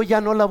que yo ya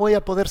no la voy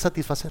a poder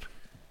satisfacer.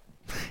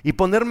 Y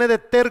ponerme de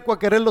terco a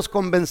quererlos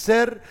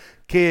convencer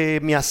que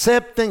me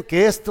acepten,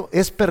 que esto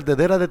es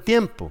perdedera de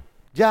tiempo.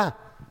 Ya,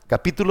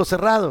 capítulo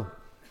cerrado.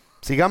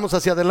 Sigamos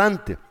hacia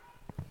adelante.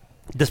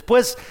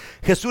 Después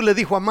Jesús le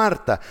dijo a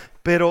Marta,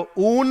 pero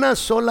una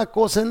sola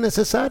cosa es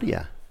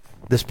necesaria.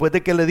 Después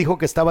de que le dijo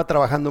que estaba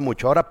trabajando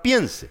mucho. Ahora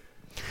piense,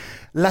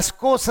 las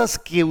cosas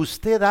que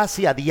usted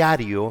hace a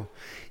diario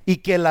y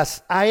que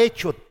las ha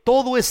hecho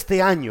todo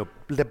este año,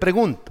 le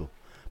pregunto,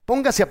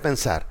 póngase a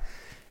pensar,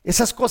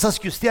 esas cosas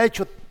que usted ha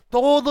hecho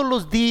todos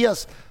los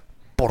días,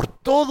 por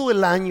todo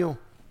el año,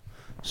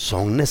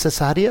 ¿son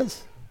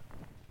necesarias?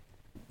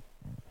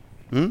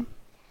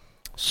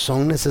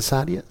 ¿Son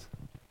necesarias?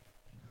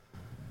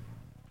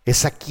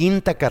 ¿Esa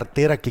quinta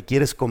cartera que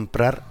quieres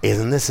comprar es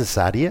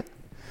necesaria?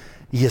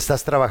 Y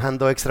estás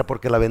trabajando extra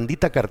porque la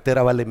bendita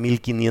cartera vale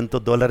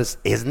 $1,500,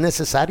 ¿es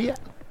necesaria?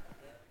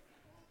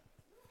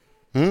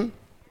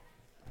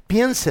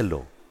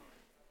 Piénselo.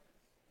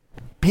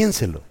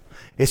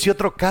 Ese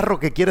otro carro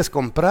que quieres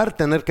comprar,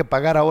 tener que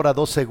pagar ahora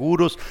 2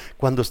 seguros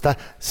cuando está,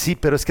 sí,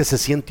 pero es que se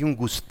siente un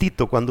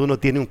gustito cuando uno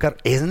tiene un carro,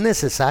 ¿es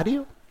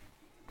necesario?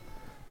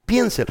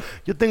 Piénselo.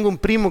 Yo tengo un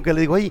primo que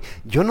le digo, oye,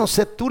 yo no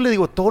sé, tú, le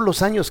digo, todos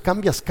los años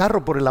cambias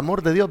carro, por el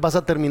amor de Dios, vas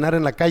a terminar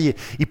en la calle.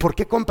 ¿Y por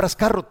qué compras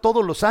carro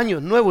todos los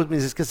años nuevos? Me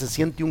dice, es que se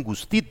siente un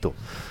gustito.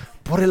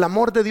 Por el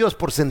amor de Dios,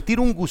 por sentir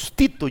un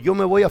gustito, yo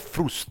me voy a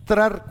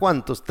frustrar,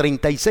 ¿cuántos?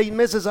 36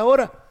 meses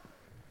ahora.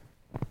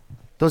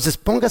 Entonces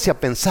póngase a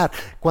pensar,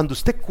 cuando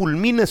usted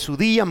culmine su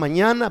día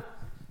mañana,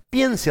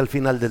 piense al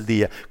final del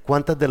día,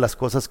 ¿cuántas de las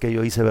cosas que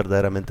yo hice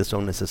verdaderamente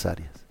son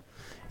necesarias?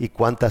 ¿Y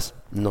cuántas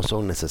no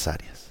son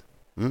necesarias?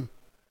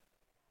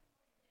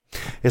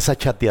 Esa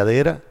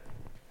chateadera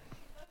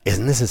es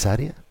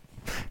necesaria.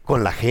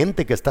 Con la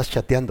gente que estás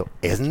chateando,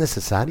 ¿es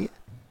necesaria?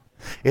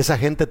 ¿Esa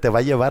gente te va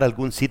a llevar a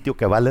algún sitio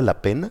que vale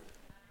la pena?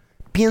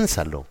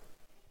 Piénsalo.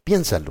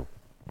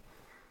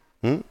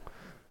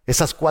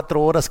 Esas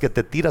 4 horas que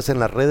te tiras en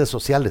las redes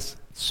sociales,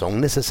 ¿son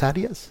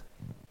necesarias?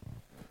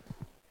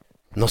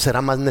 ¿No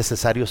será más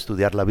necesario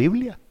estudiar la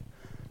Biblia?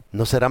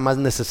 ¿No será más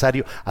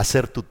necesario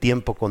hacer tu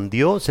tiempo con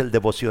Dios, el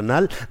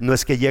devocional? No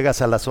es que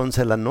llegas a las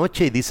 11 de la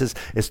noche y dices,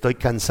 estoy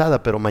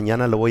cansada, pero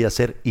mañana lo voy a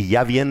hacer, y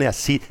ya viene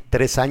así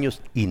 3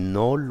 años y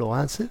no lo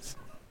haces.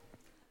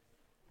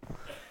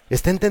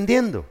 ¿Está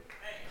entendiendo?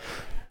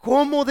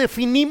 ¿Cómo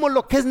definimos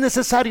lo que es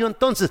necesario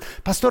entonces?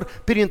 Pastor,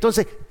 pero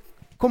entonces,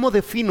 ¿cómo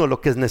defino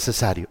lo que es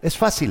necesario? Es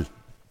fácil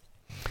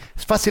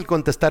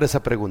contestar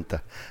esa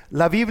pregunta.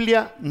 La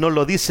Biblia nos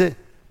lo dice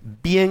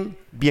bien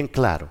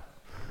claro.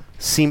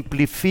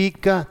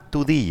 Simplifica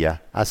tu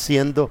día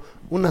haciendo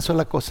una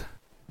sola cosa,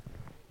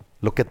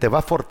 lo que te va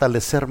a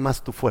fortalecer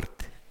más tu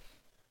fuerte.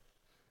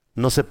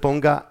 No se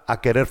ponga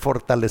a querer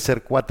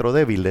fortalecer 4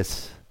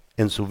 débiles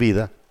en su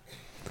vida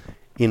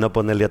y no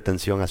ponerle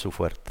atención a su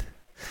fuerte.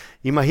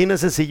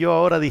 Imagínese si yo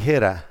ahora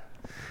dijera,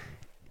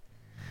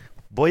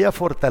 voy a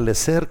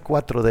fortalecer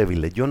 4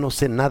 débiles, yo no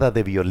sé nada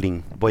de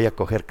violín, voy a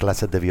coger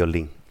clases de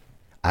violín.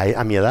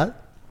 ¿A mi edad?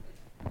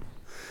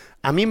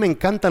 A mí me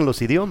encantan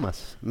los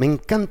idiomas,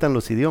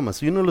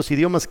 y uno de los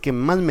idiomas que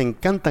más me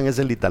encantan es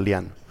el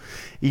italiano.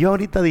 Y yo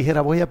ahorita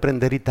dijera, voy a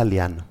aprender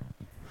italiano.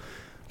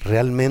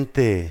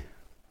 Realmente,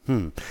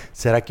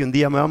 ¿será que un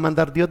día me va a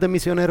mandar Dios de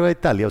misionero a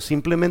Italia? ¿O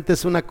simplemente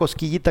es una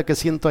cosquillita que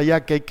siento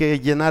allá que hay que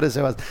llenar ese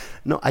vacío?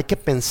 No, hay que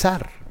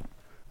pensar.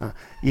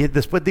 Y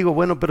después digo,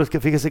 bueno, pero es que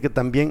fíjese que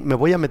también me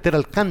voy a meter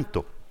al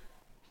canto.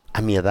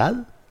 ¿A mi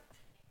edad?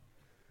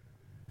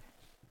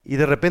 Y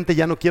de repente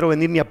ya no quiero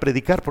venir ni a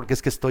predicar porque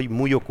es que estoy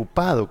muy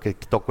ocupado, que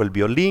toco el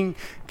violín,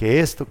 que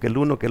esto, que el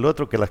uno, que el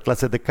otro, que las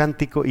clases de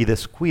cántico, y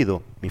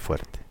descuido mi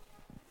fuerte.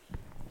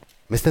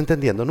 ¿Me está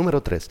entendiendo?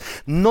 Número 3,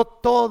 no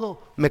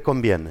todo me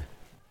conviene.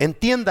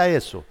 Entienda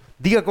eso.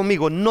 Diga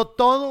conmigo, no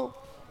todo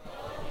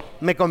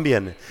me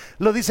conviene.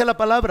 Lo dice la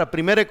palabra,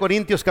 1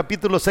 Corintios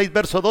capítulo 6,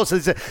 verso 12,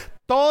 dice,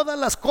 todas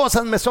las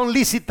cosas me son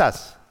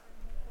lícitas.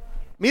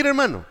 Mire,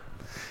 hermano,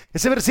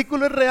 ese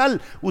versículo es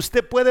real.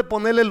 Usted puede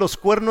ponerle los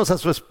cuernos a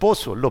su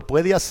esposo, lo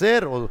puede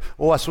hacer,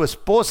 o a su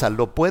esposa,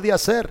 lo puede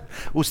hacer.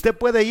 Usted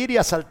puede ir y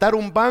asaltar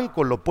un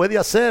banco, lo puede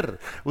hacer.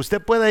 Usted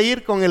puede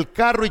ir con el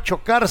carro y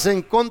chocarse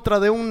en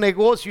contra de un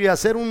negocio y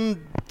hacer una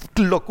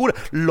locura,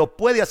 lo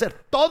puede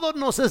hacer. Todo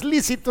nos es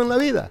lícito en la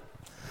vida.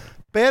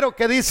 Pero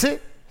 ¿qué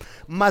dice?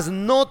 Mas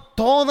no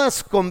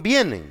todas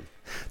convienen.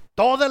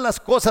 Todas las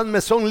cosas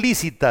me son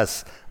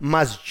lícitas,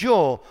 mas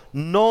yo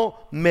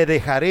no me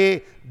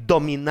dejaré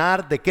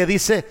dominar, ¿de qué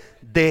dice?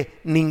 De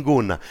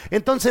ninguna.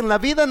 Entonces en la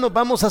vida nos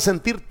vamos a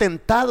sentir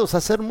tentados a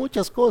hacer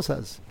muchas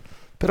cosas,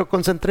 pero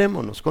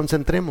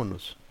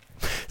concentrémonos.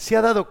 ¿Se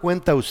ha dado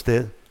cuenta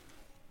usted?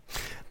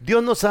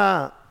 Dios nos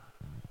ha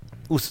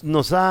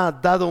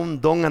dado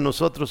un don a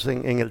nosotros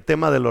en el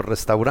tema de los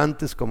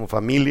restaurantes como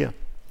familia.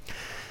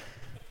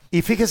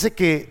 Y fíjese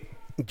que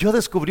yo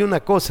descubrí una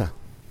cosa.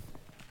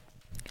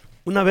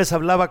 Una vez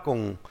hablaba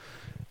con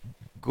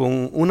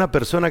una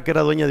persona que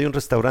era dueña de un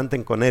restaurante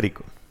en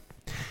Conérico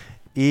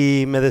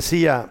y me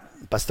decía: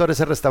 pastor,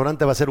 ese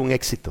restaurante va a ser un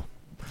éxito.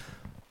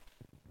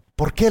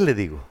 ¿Por qué? Le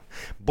digo,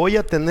 voy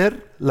a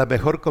tener la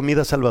mejor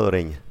comida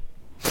salvadoreña,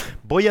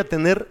 voy a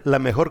tener la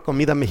mejor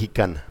comida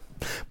mexicana,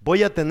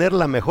 voy a tener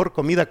la mejor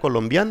comida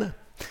colombiana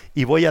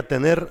y voy a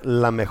tener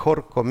la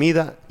mejor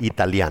comida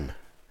italiana.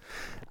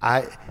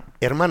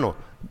 Hermano,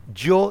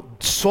 yo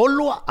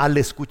solo al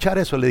escuchar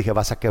eso le dije: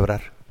 vas a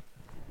quebrar.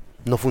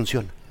 No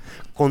funciona.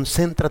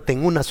 Concéntrate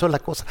en una sola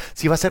cosa.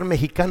 Si va a ser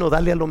mexicano,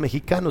 dale a lo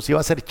mexicano. Si va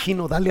a ser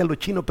chino, dale a lo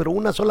chino, pero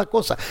una sola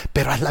cosa,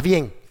 pero hazla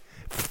bien.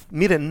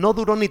 Miren, no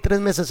duró ni 3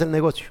 meses el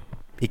negocio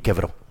y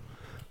quebró.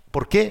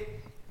 ¿Por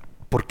qué?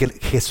 Porque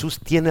Jesús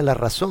tiene la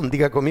razón.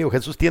 Diga conmigo,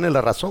 Jesús tiene la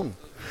razón.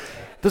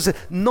 Entonces,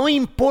 no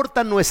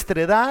importa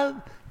nuestra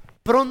edad,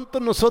 pronto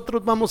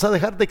nosotros vamos a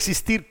dejar de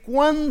existir.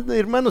 ¿Cuándo,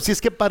 hermano? Si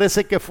es que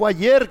parece que fue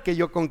ayer que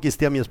yo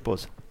conquisté a mi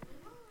esposa.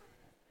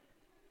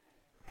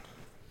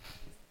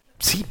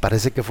 Sí,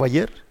 parece que fue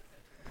ayer,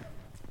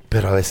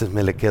 pero a veces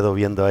me le quedo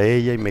viendo a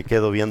ella y me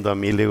quedo viendo a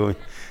mí. Le digo: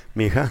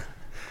 mi hija,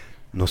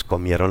 nos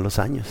comieron los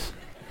años.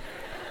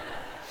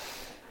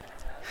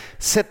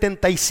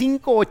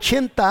 75,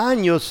 80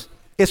 años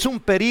es un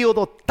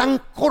periodo tan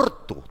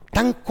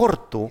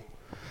corto,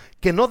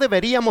 que no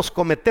deberíamos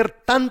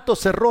cometer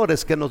tantos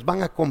errores que nos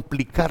van a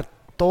complicar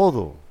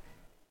todo.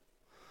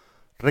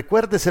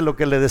 Recuérdese lo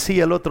que le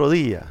decía el otro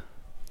día.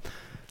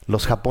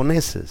 Los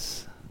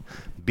japoneses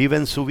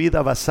viven su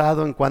vida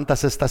basado en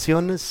 ¿cuántas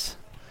estaciones?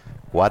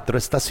 4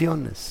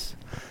 estaciones.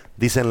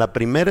 Dicen: la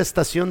primera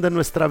estación de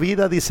nuestra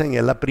vida, dicen,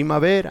 es la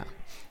primavera,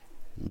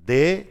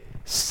 de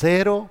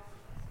 0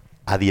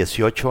 a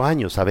 18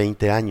 años, a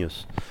 20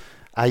 años.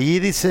 Allí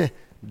dice: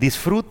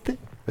 disfrute,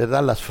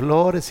 ¿verdad? Las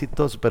flores y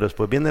todo, pero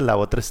después viene la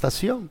otra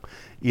estación,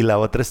 y la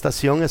otra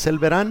estación es el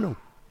verano.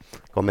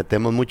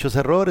 Cometemos muchos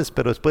errores,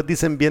 pero después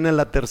dicen: viene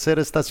la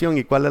tercera estación.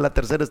 ¿Y cuál es la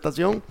tercera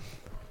estación?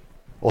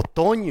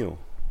 Otoño,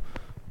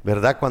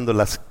 ¿verdad? Cuando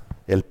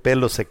el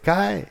pelo se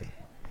cae,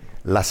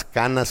 las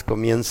canas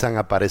comienzan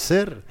a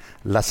aparecer,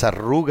 las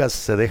arrugas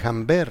se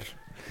dejan ver.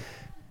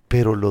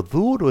 Pero lo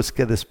duro es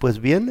que después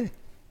viene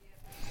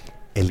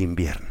el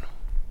invierno.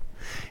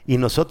 Y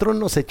nosotros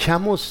nos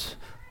echamos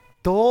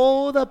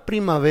toda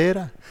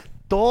primavera,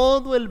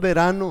 todo el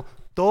verano,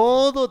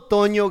 todo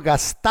otoño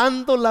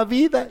gastando la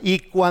vida, y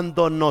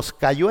cuando nos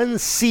cayó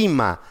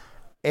encima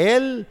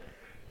el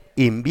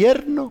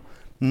invierno,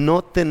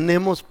 no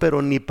tenemos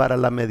pero ni para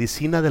la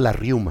medicina de la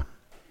riuma.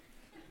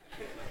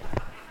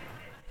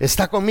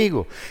 ¿Está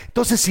conmigo?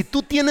 Entonces, si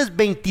tú tienes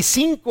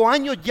 25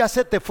 años, ya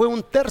se te fue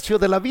 1/3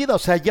 de la vida. O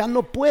sea, ya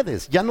no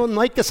puedes, ya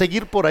no hay que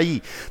seguir por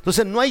ahí.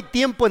 Entonces, no hay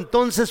tiempo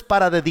entonces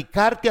para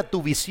dedicarte a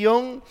tu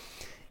visión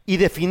y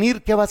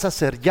definir qué vas a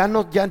hacer. Ya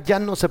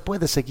no se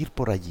puede seguir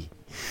por allí.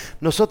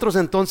 Nosotros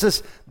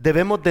entonces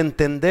debemos de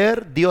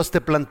entender: Dios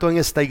te plantó en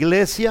esta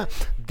iglesia,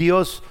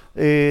 Dios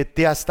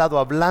te ha estado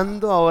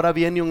hablando, ahora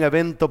viene un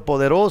evento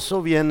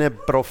poderoso, viene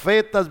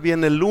profetas,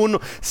 viene el uno.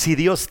 Si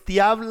Dios te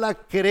habla,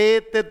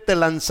 créete, te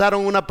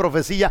lanzaron una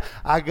profecía,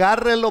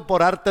 agárrelo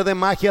por arte de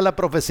magia, la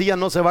profecía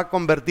no se va a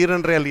convertir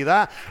en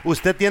realidad.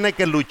 Usted tiene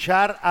que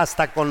luchar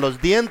hasta con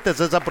los dientes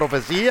esa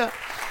profecía.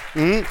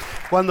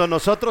 Cuando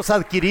nosotros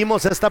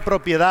adquirimos esta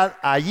propiedad,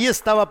 allí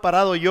estaba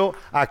parado yo,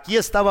 aquí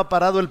estaba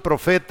parado el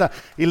profeta,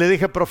 y le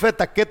dije: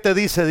 profeta, ¿qué te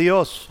dice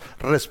Dios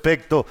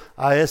respecto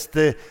a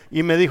este?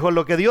 Y me dijo: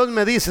 lo que Dios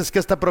me dice es que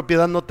esta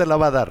propiedad no te la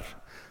va a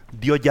dar,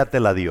 Dios ya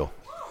te la dio.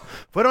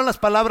 Fueron las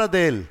palabras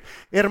de él.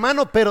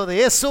 Hermano, pero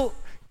de eso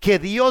que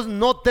Dios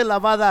no te la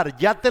va a dar,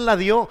 ya te la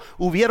dio.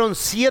 Hubieron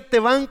 7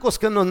 bancos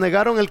que nos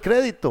negaron el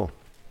crédito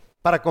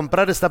para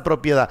comprar esta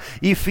propiedad,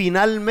 y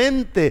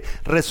finalmente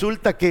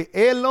resulta que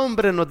el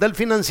hombre nos da el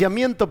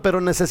financiamiento,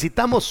 pero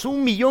necesitamos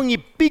 1 millón y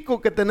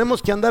pico que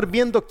tenemos que andar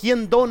viendo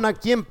quién dona,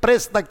 quién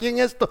presta, quién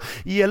esto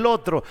y el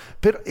otro.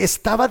 Pero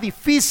estaba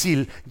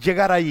difícil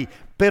llegar ahí,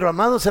 pero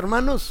amados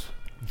hermanos,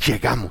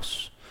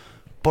 llegamos.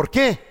 ¿Por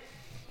qué?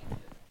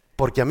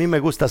 Porque a mí me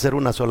gusta hacer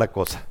una sola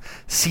cosa.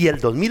 Si el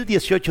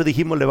 2018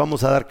 dijimos: le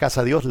vamos a dar casa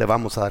a Dios, le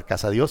vamos a dar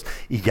casa a Dios,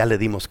 y ya le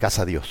dimos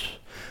casa a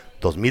Dios.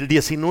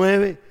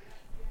 2019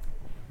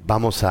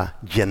 vamos a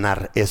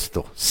llenar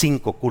esto,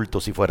 5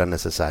 cultos si fuera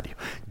necesario.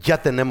 Ya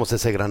tenemos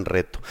ese gran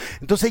reto.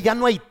 Entonces ya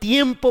no hay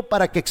tiempo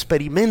para que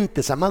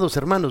experimentes, amados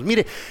hermanos.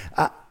 Mire,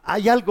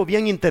 hay algo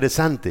bien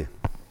interesante.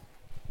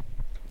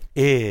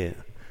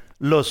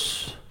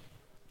 Los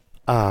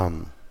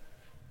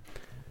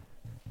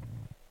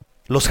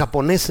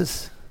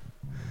japoneses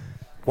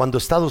Cuando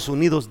Estados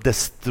Unidos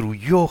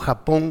destruyó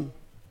Japón,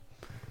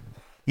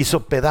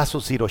 hizo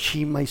pedazos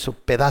Hiroshima, hizo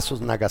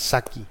pedazos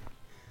Nagasaki.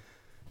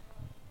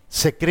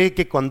 Se cree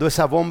que cuando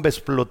esa bomba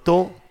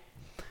explotó,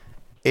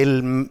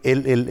 el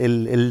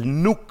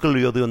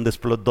núcleo de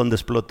donde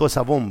explotó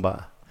esa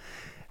bomba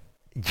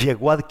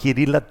llegó a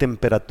adquirir la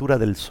temperatura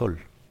del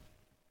sol.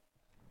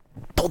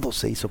 Todo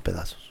se hizo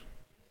pedazos.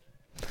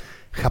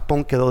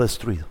 Japón quedó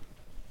destruido,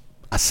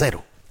 a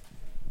cero.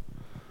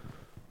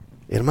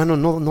 Hermano,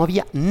 no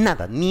había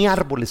nada, ni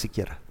árboles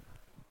siquiera.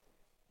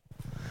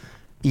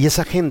 Y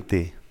esa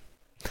gente,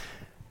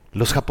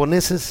 los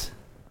japoneses,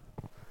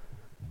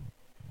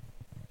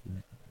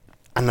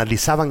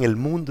 analizaban el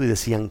mundo y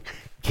decían,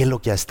 ¿qué es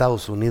lo que a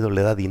Estados Unidos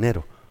le da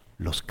dinero?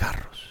 Los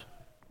carros.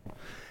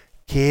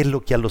 ¿Qué es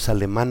lo que a los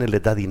alemanes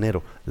les da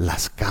dinero?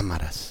 Las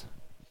cámaras.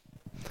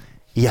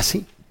 Y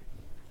así.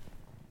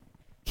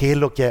 ¿Qué es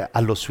lo que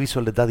a los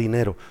suizos les da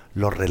dinero?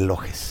 Los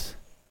relojes.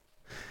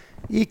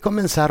 Y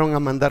comenzaron a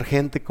mandar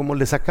gente, como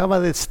les acaba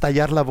de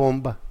estallar la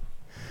bomba.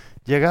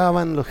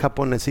 Llegaban los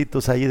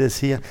japonesitos ahí y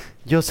decían,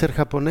 yo ser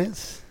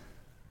japonés,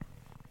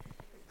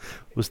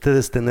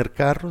 ustedes tener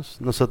carros,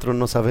 nosotros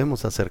no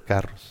sabemos hacer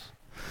carros.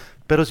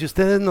 Pero si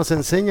ustedes nos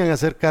enseñan a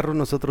hacer carros,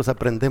 nosotros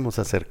aprendemos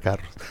a hacer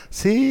carros.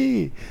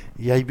 Sí,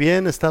 y ahí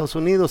viene Estados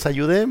Unidos,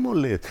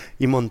 ayudémosles.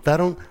 Y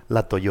montaron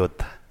la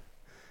Toyota.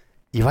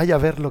 Y vaya a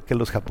ver lo que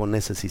los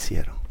japoneses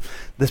hicieron.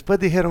 Después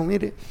dijeron,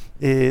 mire,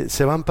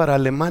 se van para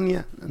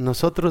Alemania,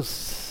 nosotros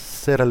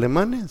ser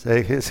alemanes,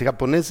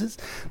 japoneses,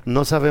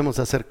 no sabemos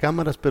hacer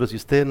cámaras, pero si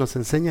ustedes nos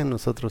enseñan,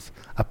 nosotros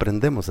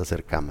aprendemos a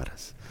hacer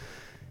cámaras.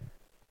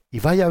 Y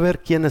vaya a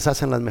ver quiénes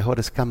hacen las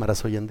mejores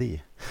cámaras hoy en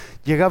día.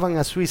 Llegaban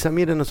a Suiza,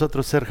 mire,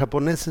 nosotros ser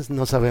japoneses,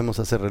 no sabemos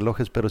hacer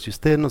relojes, pero si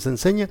ustedes nos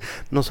enseñan,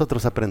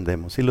 nosotros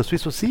aprendemos. Y los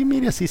suizos, sí,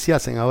 mire, así se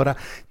hacen. Ahora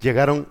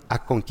llegaron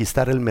a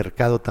conquistar el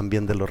mercado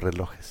también de los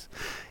relojes.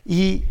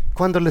 Y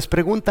cuando les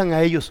preguntan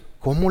a ellos,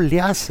 ¿cómo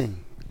le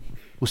hacen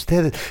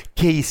ustedes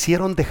que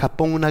hicieron de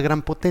Japón una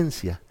gran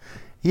potencia?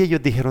 Y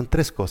ellos dijeron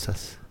 3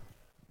 cosas.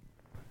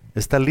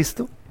 ¿Está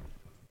listo?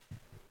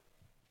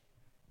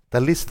 ¿Está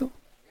listo?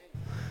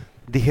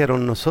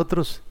 Dijeron,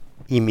 nosotros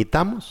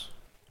imitamos,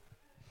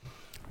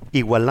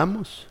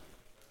 igualamos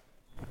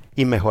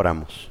y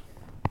mejoramos.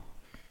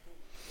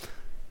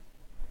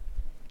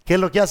 ¿Qué es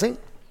lo que hacen?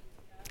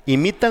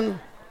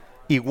 Imitan,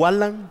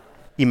 igualan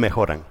y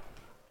mejoran.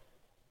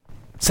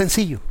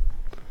 Sencillo.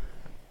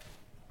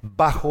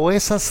 Bajo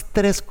esas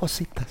 3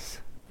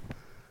 cositas,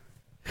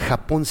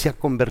 Japón se ha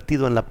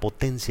convertido en la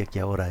potencia que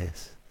ahora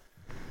es.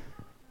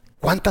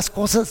 ¿Cuántas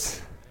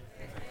cosas?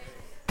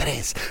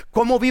 3.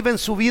 ¿Cómo viven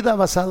su vida?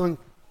 Basado en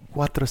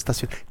 4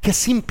 estaciones. ¡Qué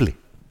simple!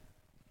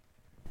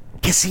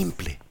 ¡Qué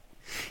simple!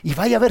 Y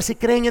vaya a ver si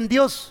creen en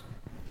Dios.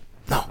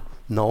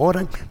 No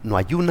oran, no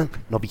ayunan,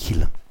 no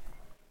vigilan.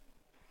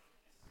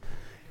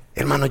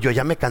 Hermano, yo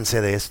ya me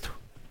cansé de esto.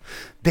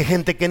 De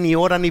gente que ni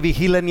ora, ni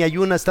vigila, ni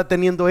ayuna, está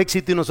teniendo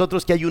éxito, y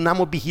nosotros que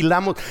ayunamos,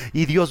 vigilamos,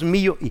 y Dios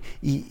mío,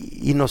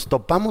 y nos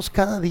topamos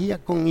cada día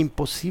con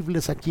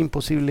imposibles aquí,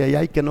 imposible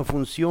allá, y que no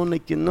funciona, y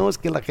que no, es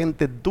que la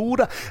gente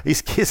dura,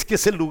 es que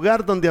es el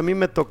lugar donde a mí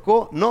me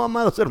tocó. No,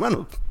 amados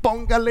hermanos,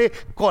 póngale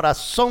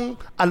corazón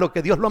a lo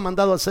que Dios lo ha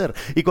mandado a hacer.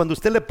 Y cuando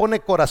usted le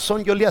pone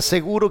corazón, yo le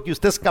aseguro que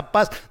usted es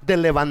capaz de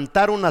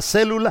levantar una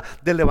célula,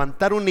 de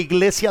levantar una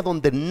iglesia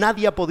donde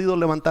nadie ha podido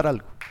levantar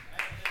algo.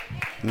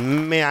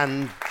 Me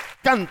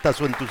encanta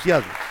su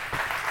entusiasmo.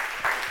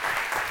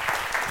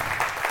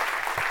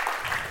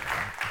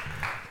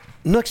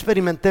 No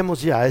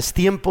experimentemos ya, es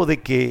tiempo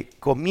de que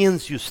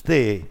comience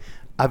usted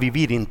a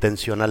vivir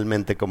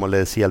intencionalmente, como le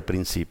decía al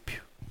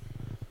principio.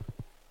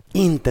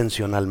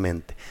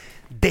 Intencionalmente.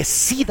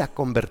 Decida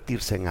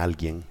convertirse en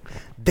alguien,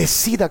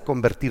 decida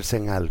convertirse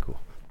en algo.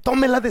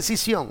 Tome la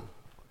decisión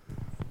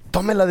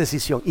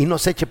y no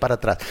se eche para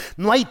atrás.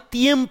 No hay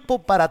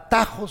tiempo para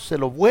atajos, se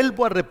lo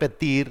vuelvo a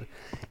repetir.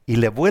 Y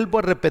le vuelvo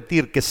a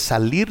repetir que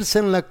salirse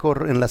en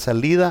la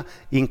salida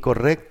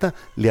incorrecta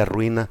le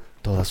arruina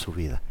toda su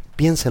vida.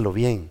 Piénselo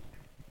bien.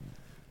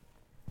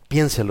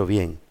 Piénselo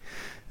bien.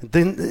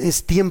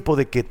 Es tiempo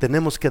de que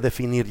tenemos que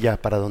definir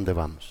ya para dónde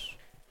vamos.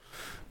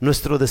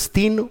 Nuestro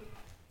destino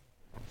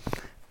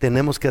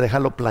tenemos que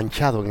dejarlo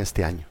planchado en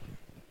este año.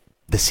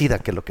 Decida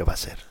qué es lo que va a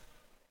hacer.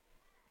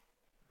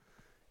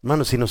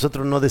 Hermanos, si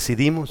nosotros no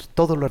decidimos,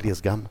 todo lo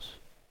arriesgamos.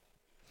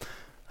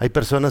 Hay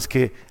personas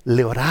que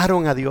le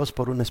oraron a Dios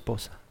por una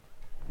esposa.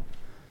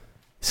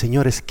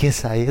 Señor, es que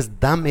esa es,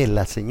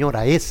 dámela,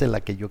 Señora, esa es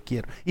la que yo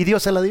quiero. Y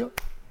Dios se la dio.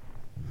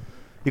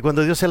 Y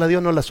cuando Dios se la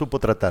dio, no la supo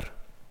tratar.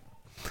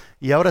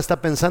 Y ahora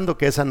está pensando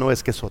que esa no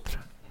es, que es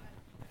otra.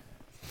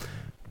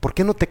 ¿Por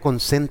qué no te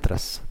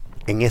concentras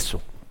en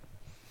eso?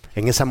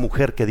 En esa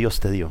mujer que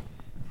Dios te dio.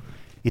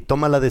 Y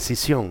toma la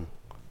decisión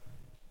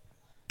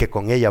que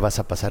con ella vas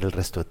a pasar el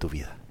resto de tu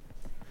vida.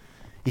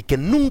 Y que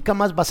nunca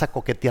más vas a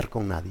coquetear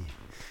con nadie.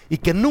 Y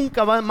que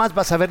nunca más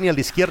vas a ver ni a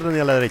la izquierda ni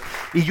a la derecha.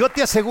 Y yo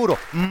te aseguro,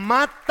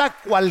 mata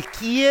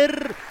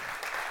cualquier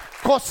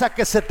cosa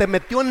que se te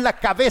metió en la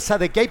cabeza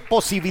de que hay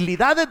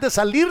posibilidades de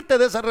salirte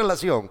de esa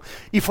relación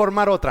y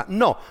formar otra.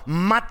 No,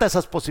 mata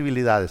esas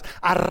posibilidades,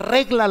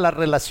 arregla la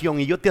relación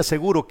y yo te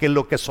aseguro que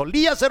lo que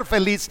solía ser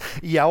feliz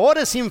y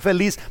ahora es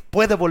infeliz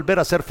puede volver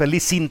a ser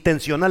feliz si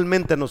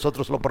intencionalmente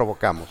nosotros lo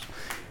provocamos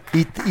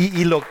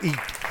y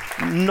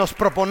nos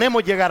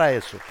proponemos llegar a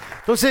eso.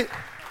 Entonces,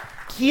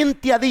 ¿quién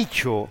te ha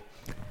dicho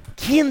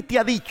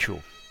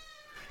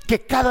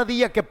que cada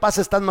día que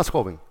pasa estás más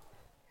joven?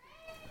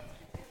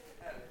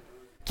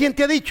 ¿Quién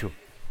te ha dicho?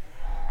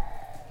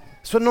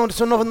 Eso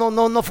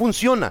no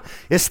funciona.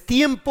 Es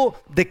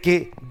tiempo de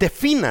que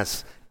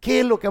definas qué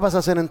es lo que vas a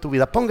hacer en tu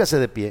vida. Póngase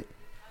de pie.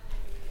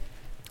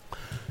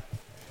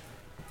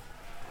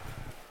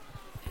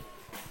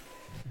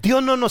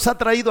 Dios no nos ha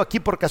traído aquí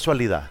por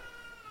casualidad.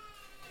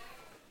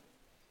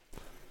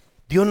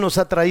 Dios nos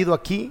ha traído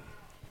aquí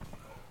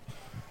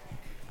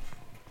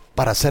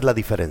para hacer la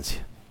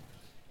diferencia.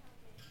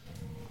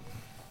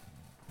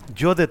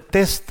 Yo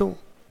detesto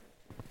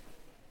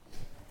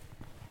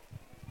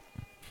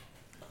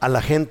a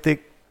la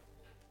gente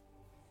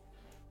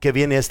que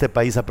viene a este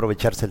país a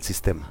aprovecharse del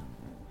sistema.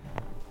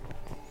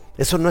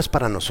 Eso no es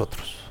para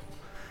nosotros.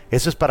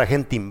 Eso es para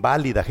gente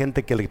inválida,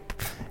 gente que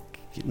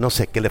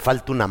le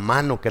falta una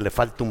mano, que le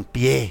falta un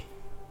pie.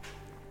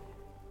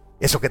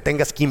 Eso que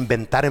tengas que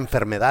inventar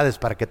enfermedades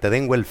para que te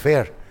den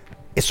welfare.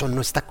 Eso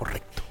no está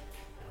correcto.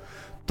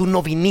 Tú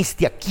no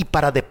viniste aquí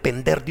para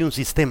depender de un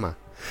sistema.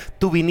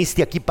 Tú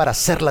viniste aquí para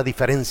hacer la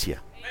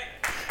diferencia.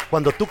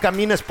 Cuando tú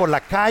camines por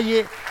la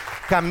calle,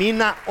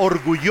 camina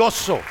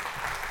orgulloso.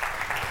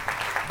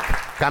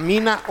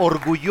 Camina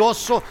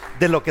orgulloso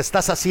de lo que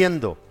estás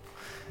haciendo.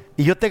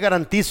 Y yo te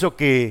garantizo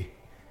que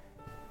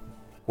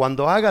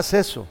cuando hagas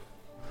eso,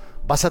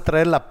 vas a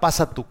traer la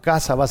paz a tu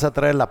casa, vas a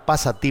traer la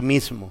paz a ti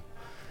mismo.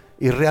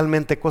 Y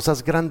realmente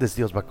cosas grandes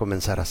Dios va a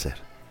comenzar a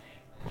hacer.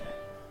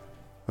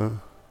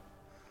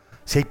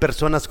 Si hay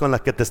personas con las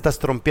que te estás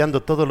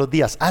trompeando todos los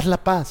días, haz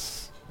la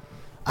paz,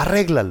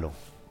 arréglalo.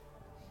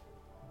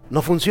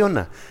 No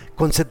funciona.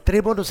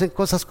 Concentrémonos en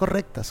cosas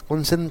correctas,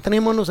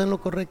 concentrémonos en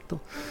lo correcto.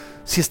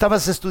 Si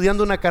estabas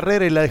estudiando una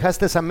carrera y la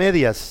dejaste a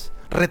medias,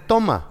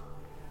 retoma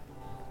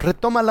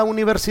la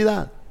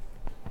universidad.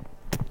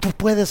 Tú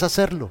puedes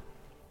hacerlo.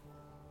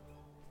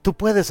 Tú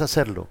puedes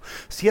hacerlo.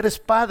 Si eres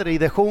padre y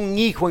dejó un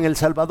hijo en El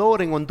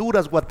Salvador, en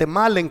Honduras,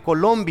 Guatemala, en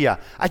Colombia,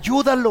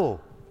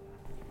 ayúdalo.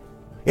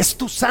 Es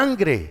tu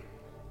sangre.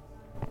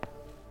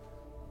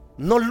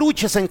 No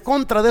luches en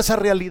contra de esa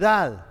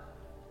realidad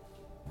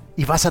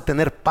y vas a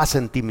tener paz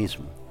en ti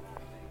mismo.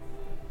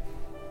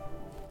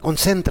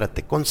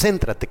 Concéntrate,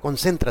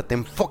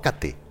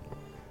 enfócate.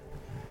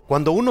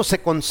 Cuando uno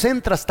se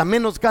concentra, hasta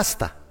menos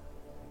gasta,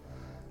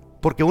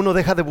 porque uno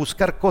deja de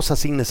buscar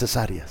cosas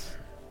innecesarias.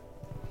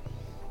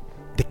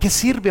 ¿De qué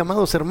sirve,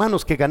 amados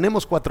hermanos, que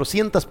ganemos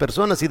 400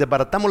 personas y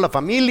desbaratamos la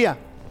familia?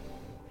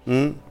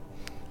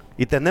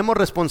 Y tenemos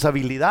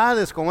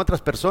responsabilidades con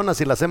otras personas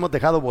y las hemos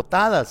dejado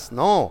botadas.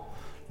 No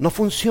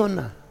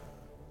funciona.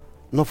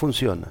 No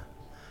funciona.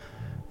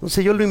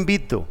 Entonces yo lo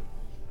invito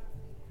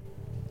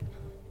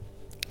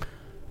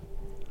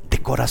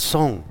de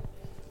corazón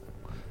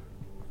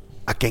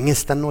a que en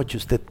esta noche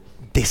usted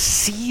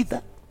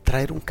decida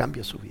traer un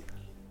cambio a su vida.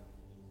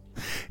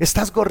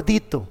 Estás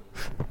gordito,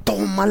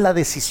 toma la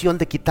decisión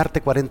de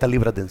quitarte 40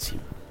 libras de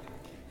encima.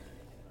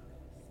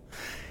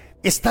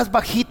 Estás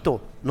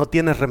bajito, no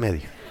tienes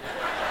remedio.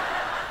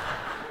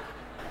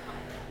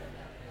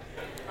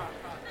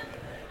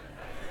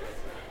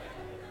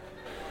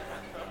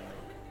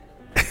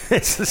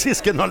 Sí,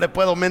 es que no le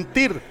puedo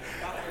mentir.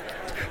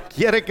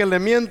 ¿Quiere que le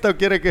mienta o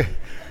quiere que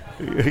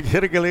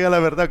le diga la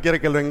verdad o quiere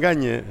que lo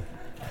engañe?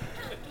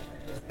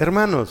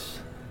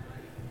 Hermanos,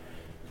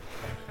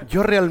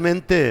 yo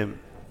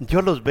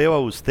los veo a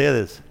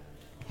ustedes.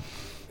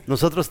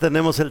 Nosotros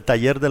tenemos el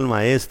taller del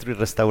maestro y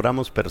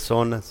restauramos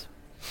personas.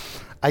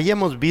 Ahí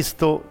hemos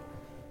visto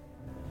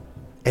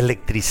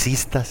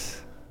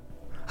electricistas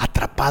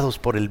atrapados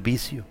por el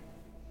vicio,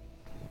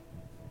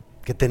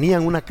 que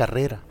tenían una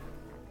carrera.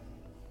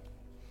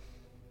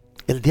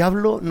 El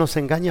diablo nos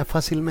engaña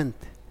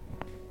fácilmente.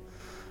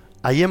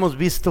 Ahí hemos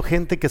visto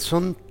gente que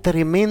son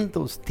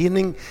tremendos,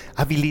 tienen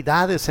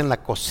habilidades en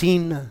la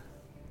cocina,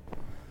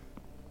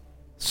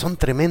 son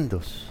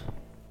tremendos.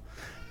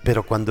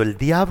 Pero cuando el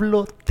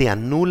diablo te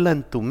anula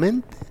en tu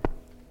mente,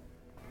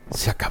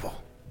 se acabó.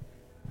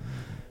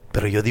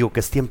 Pero yo digo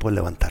que es tiempo de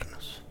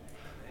levantarnos.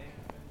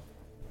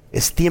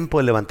 Es tiempo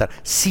de levantar.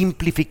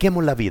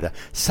 Simplifiquemos la vida.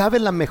 ¿Sabe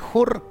la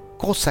mejor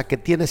cosa que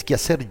tienes que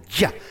hacer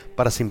ya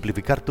para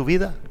simplificar tu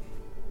vida?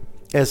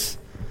 Es,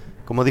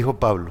 como dijo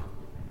Pablo,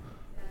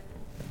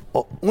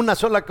 una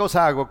sola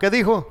cosa hago. ¿Qué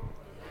dijo?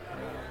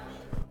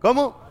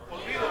 ¿Cómo?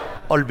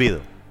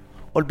 Olvido.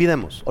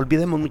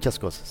 Olvidemos muchas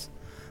cosas.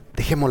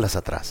 Dejémoslas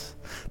atrás.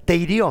 ¿Te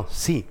hirió?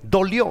 Sí.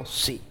 ¿Dolió?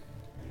 Sí.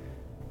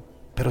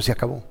 Pero se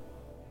acabó.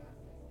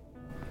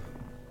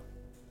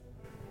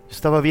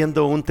 Estaba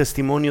viendo un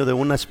testimonio de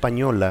una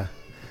española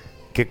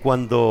que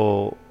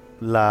cuando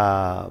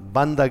la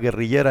banda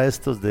guerrillera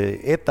estos de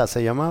ETA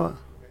se llamaba,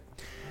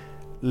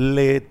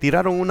 le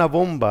tiraron una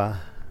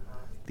bomba,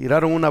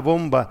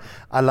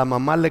 a la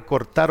mamá le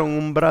cortaron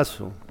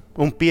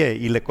un pie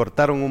y le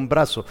cortaron un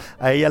brazo,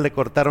 a ella le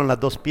cortaron las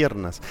 2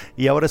 piernas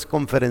y ahora es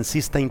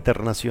conferencista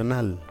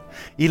internacional.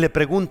 Y le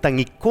preguntan,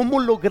 ¿y cómo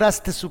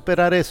lograste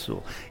superar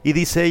eso? Y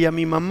dice ella,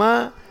 mi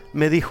mamá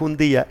me dijo un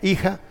día,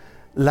 hija,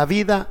 la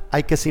vida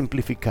hay que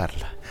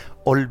simplificarla.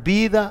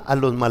 Olvida a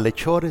los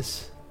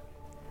malhechores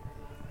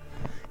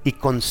y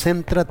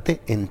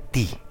concéntrate en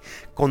ti.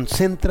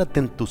 Concéntrate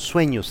en tus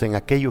sueños, en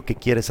aquello que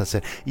quieres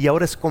hacer. Y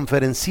ahora es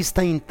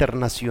conferencista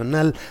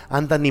internacional,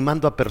 anda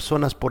animando a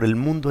personas por el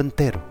mundo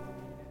entero,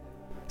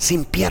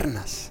 sin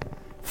piernas,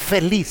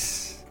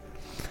 feliz.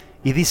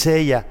 Y dice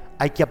ella,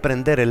 hay que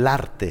aprender el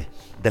arte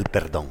del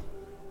perdón.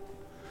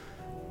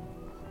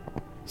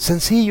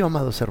 Sencillo,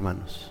 amados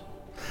hermanos.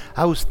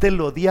 A usted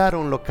lo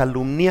odiaron, lo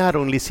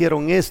calumniaron, le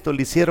hicieron esto,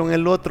 le hicieron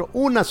el otro.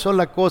 Una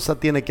sola cosa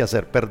tiene que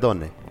hacer,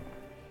 perdone.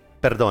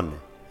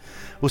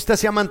 Usted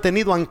se ha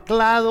mantenido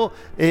anclado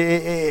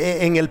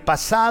en el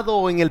pasado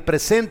o en el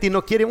presente y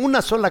no quiere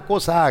una sola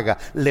cosa, haga,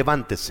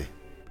 levántese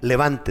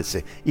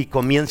y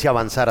comience a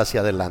avanzar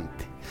hacia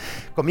adelante.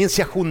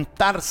 Comience a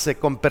juntarse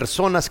con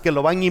personas que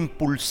lo van a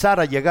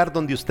impulsar a llegar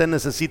donde usted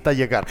necesita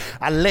llegar.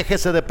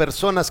 Aléjese de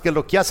personas que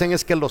lo que hacen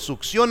es que lo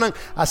succionan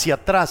hacia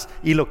atrás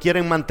y lo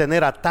quieren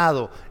mantener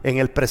atado en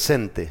el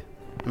presente.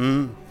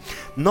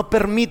 No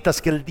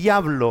permitas que el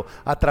diablo,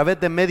 a través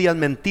de medias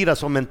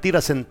mentiras o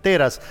mentiras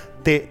enteras,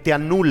 te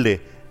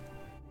anule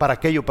para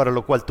aquello para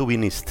lo cual tú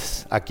viniste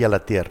aquí a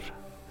la tierra.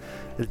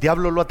 El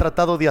diablo lo ha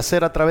tratado de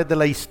hacer a través de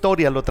la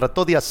historia, lo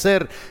trató de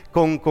hacer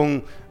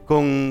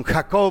con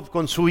Jacob,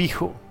 con su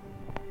hijo.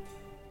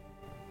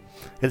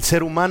 El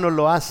ser humano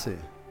lo hace.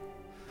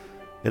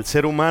 El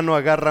ser humano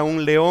agarra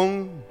un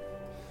león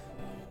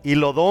y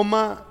lo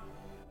doma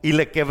y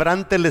le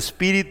quebranta el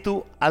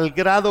espíritu al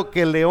grado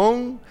que el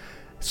león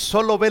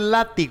solo ve el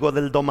látigo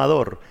del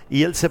domador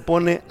y él se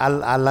pone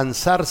a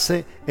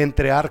lanzarse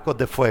entre arcos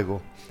de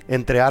fuego,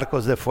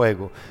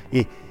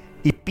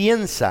 y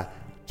piensa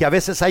que a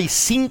veces hay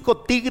 5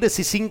 tigres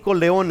y 5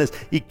 leones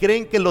y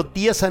creen que los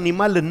 10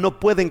 animales no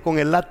pueden con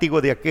el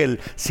látigo de aquel.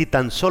 Si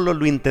tan solo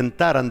lo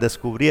intentaran,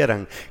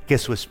 descubrieran que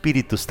su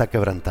espíritu está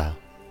quebrantado.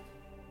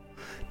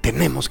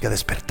 Tenemos que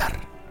despertar,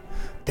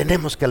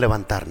 tenemos que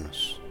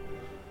levantarnos.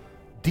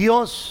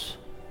 Dios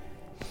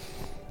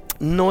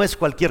no es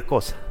cualquier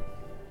cosa.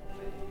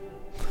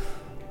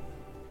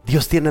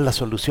 Dios tiene la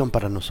solución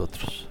para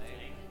nosotros.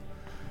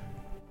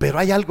 Pero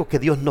hay algo que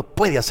Dios no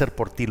puede hacer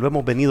por ti. Lo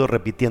hemos venido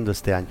repitiendo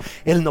este año.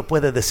 Él no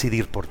puede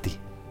decidir por ti.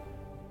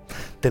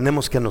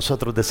 Tenemos que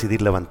nosotros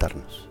decidir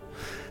levantarnos.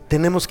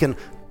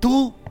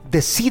 Tú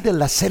decides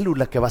la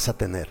célula que vas a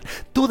tener.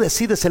 Tú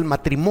decides el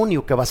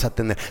matrimonio que vas a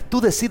tener.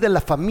 Tú decides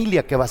la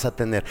familia que vas a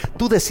tener.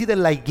 Tú decides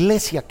la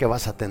iglesia que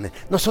vas a tener.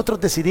 Nosotros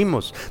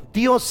decidimos.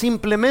 Dios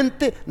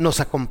simplemente nos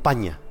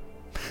acompaña.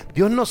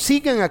 Dios nos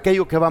sigue en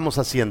aquello que vamos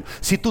haciendo.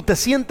 Si tú te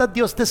sientas,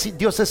 Dios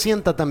se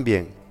sienta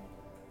también.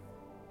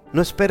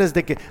 No esperes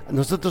de que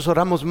nosotros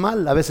oramos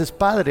mal. A veces,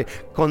 Padre,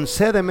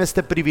 concédeme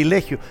este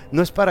privilegio.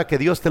 No es para que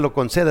Dios te lo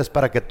conceda, es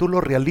para que tú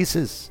lo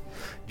realices.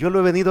 Yo lo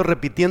he venido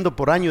repitiendo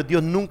por años.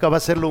 Dios nunca va a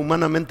hacer lo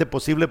humanamente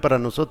posible para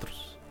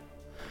nosotros.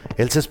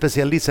 Él se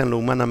especializa en lo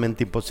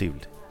humanamente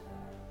imposible.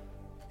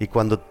 Y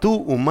cuando tú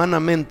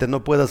humanamente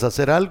no puedas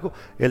hacer algo,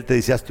 Él te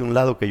dice, hazte a un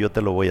lado que yo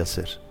te lo voy a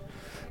hacer.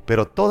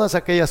 Pero todas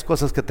aquellas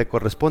cosas que te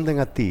corresponden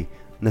a ti,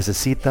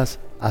 necesitas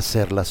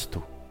hacerlas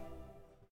tú.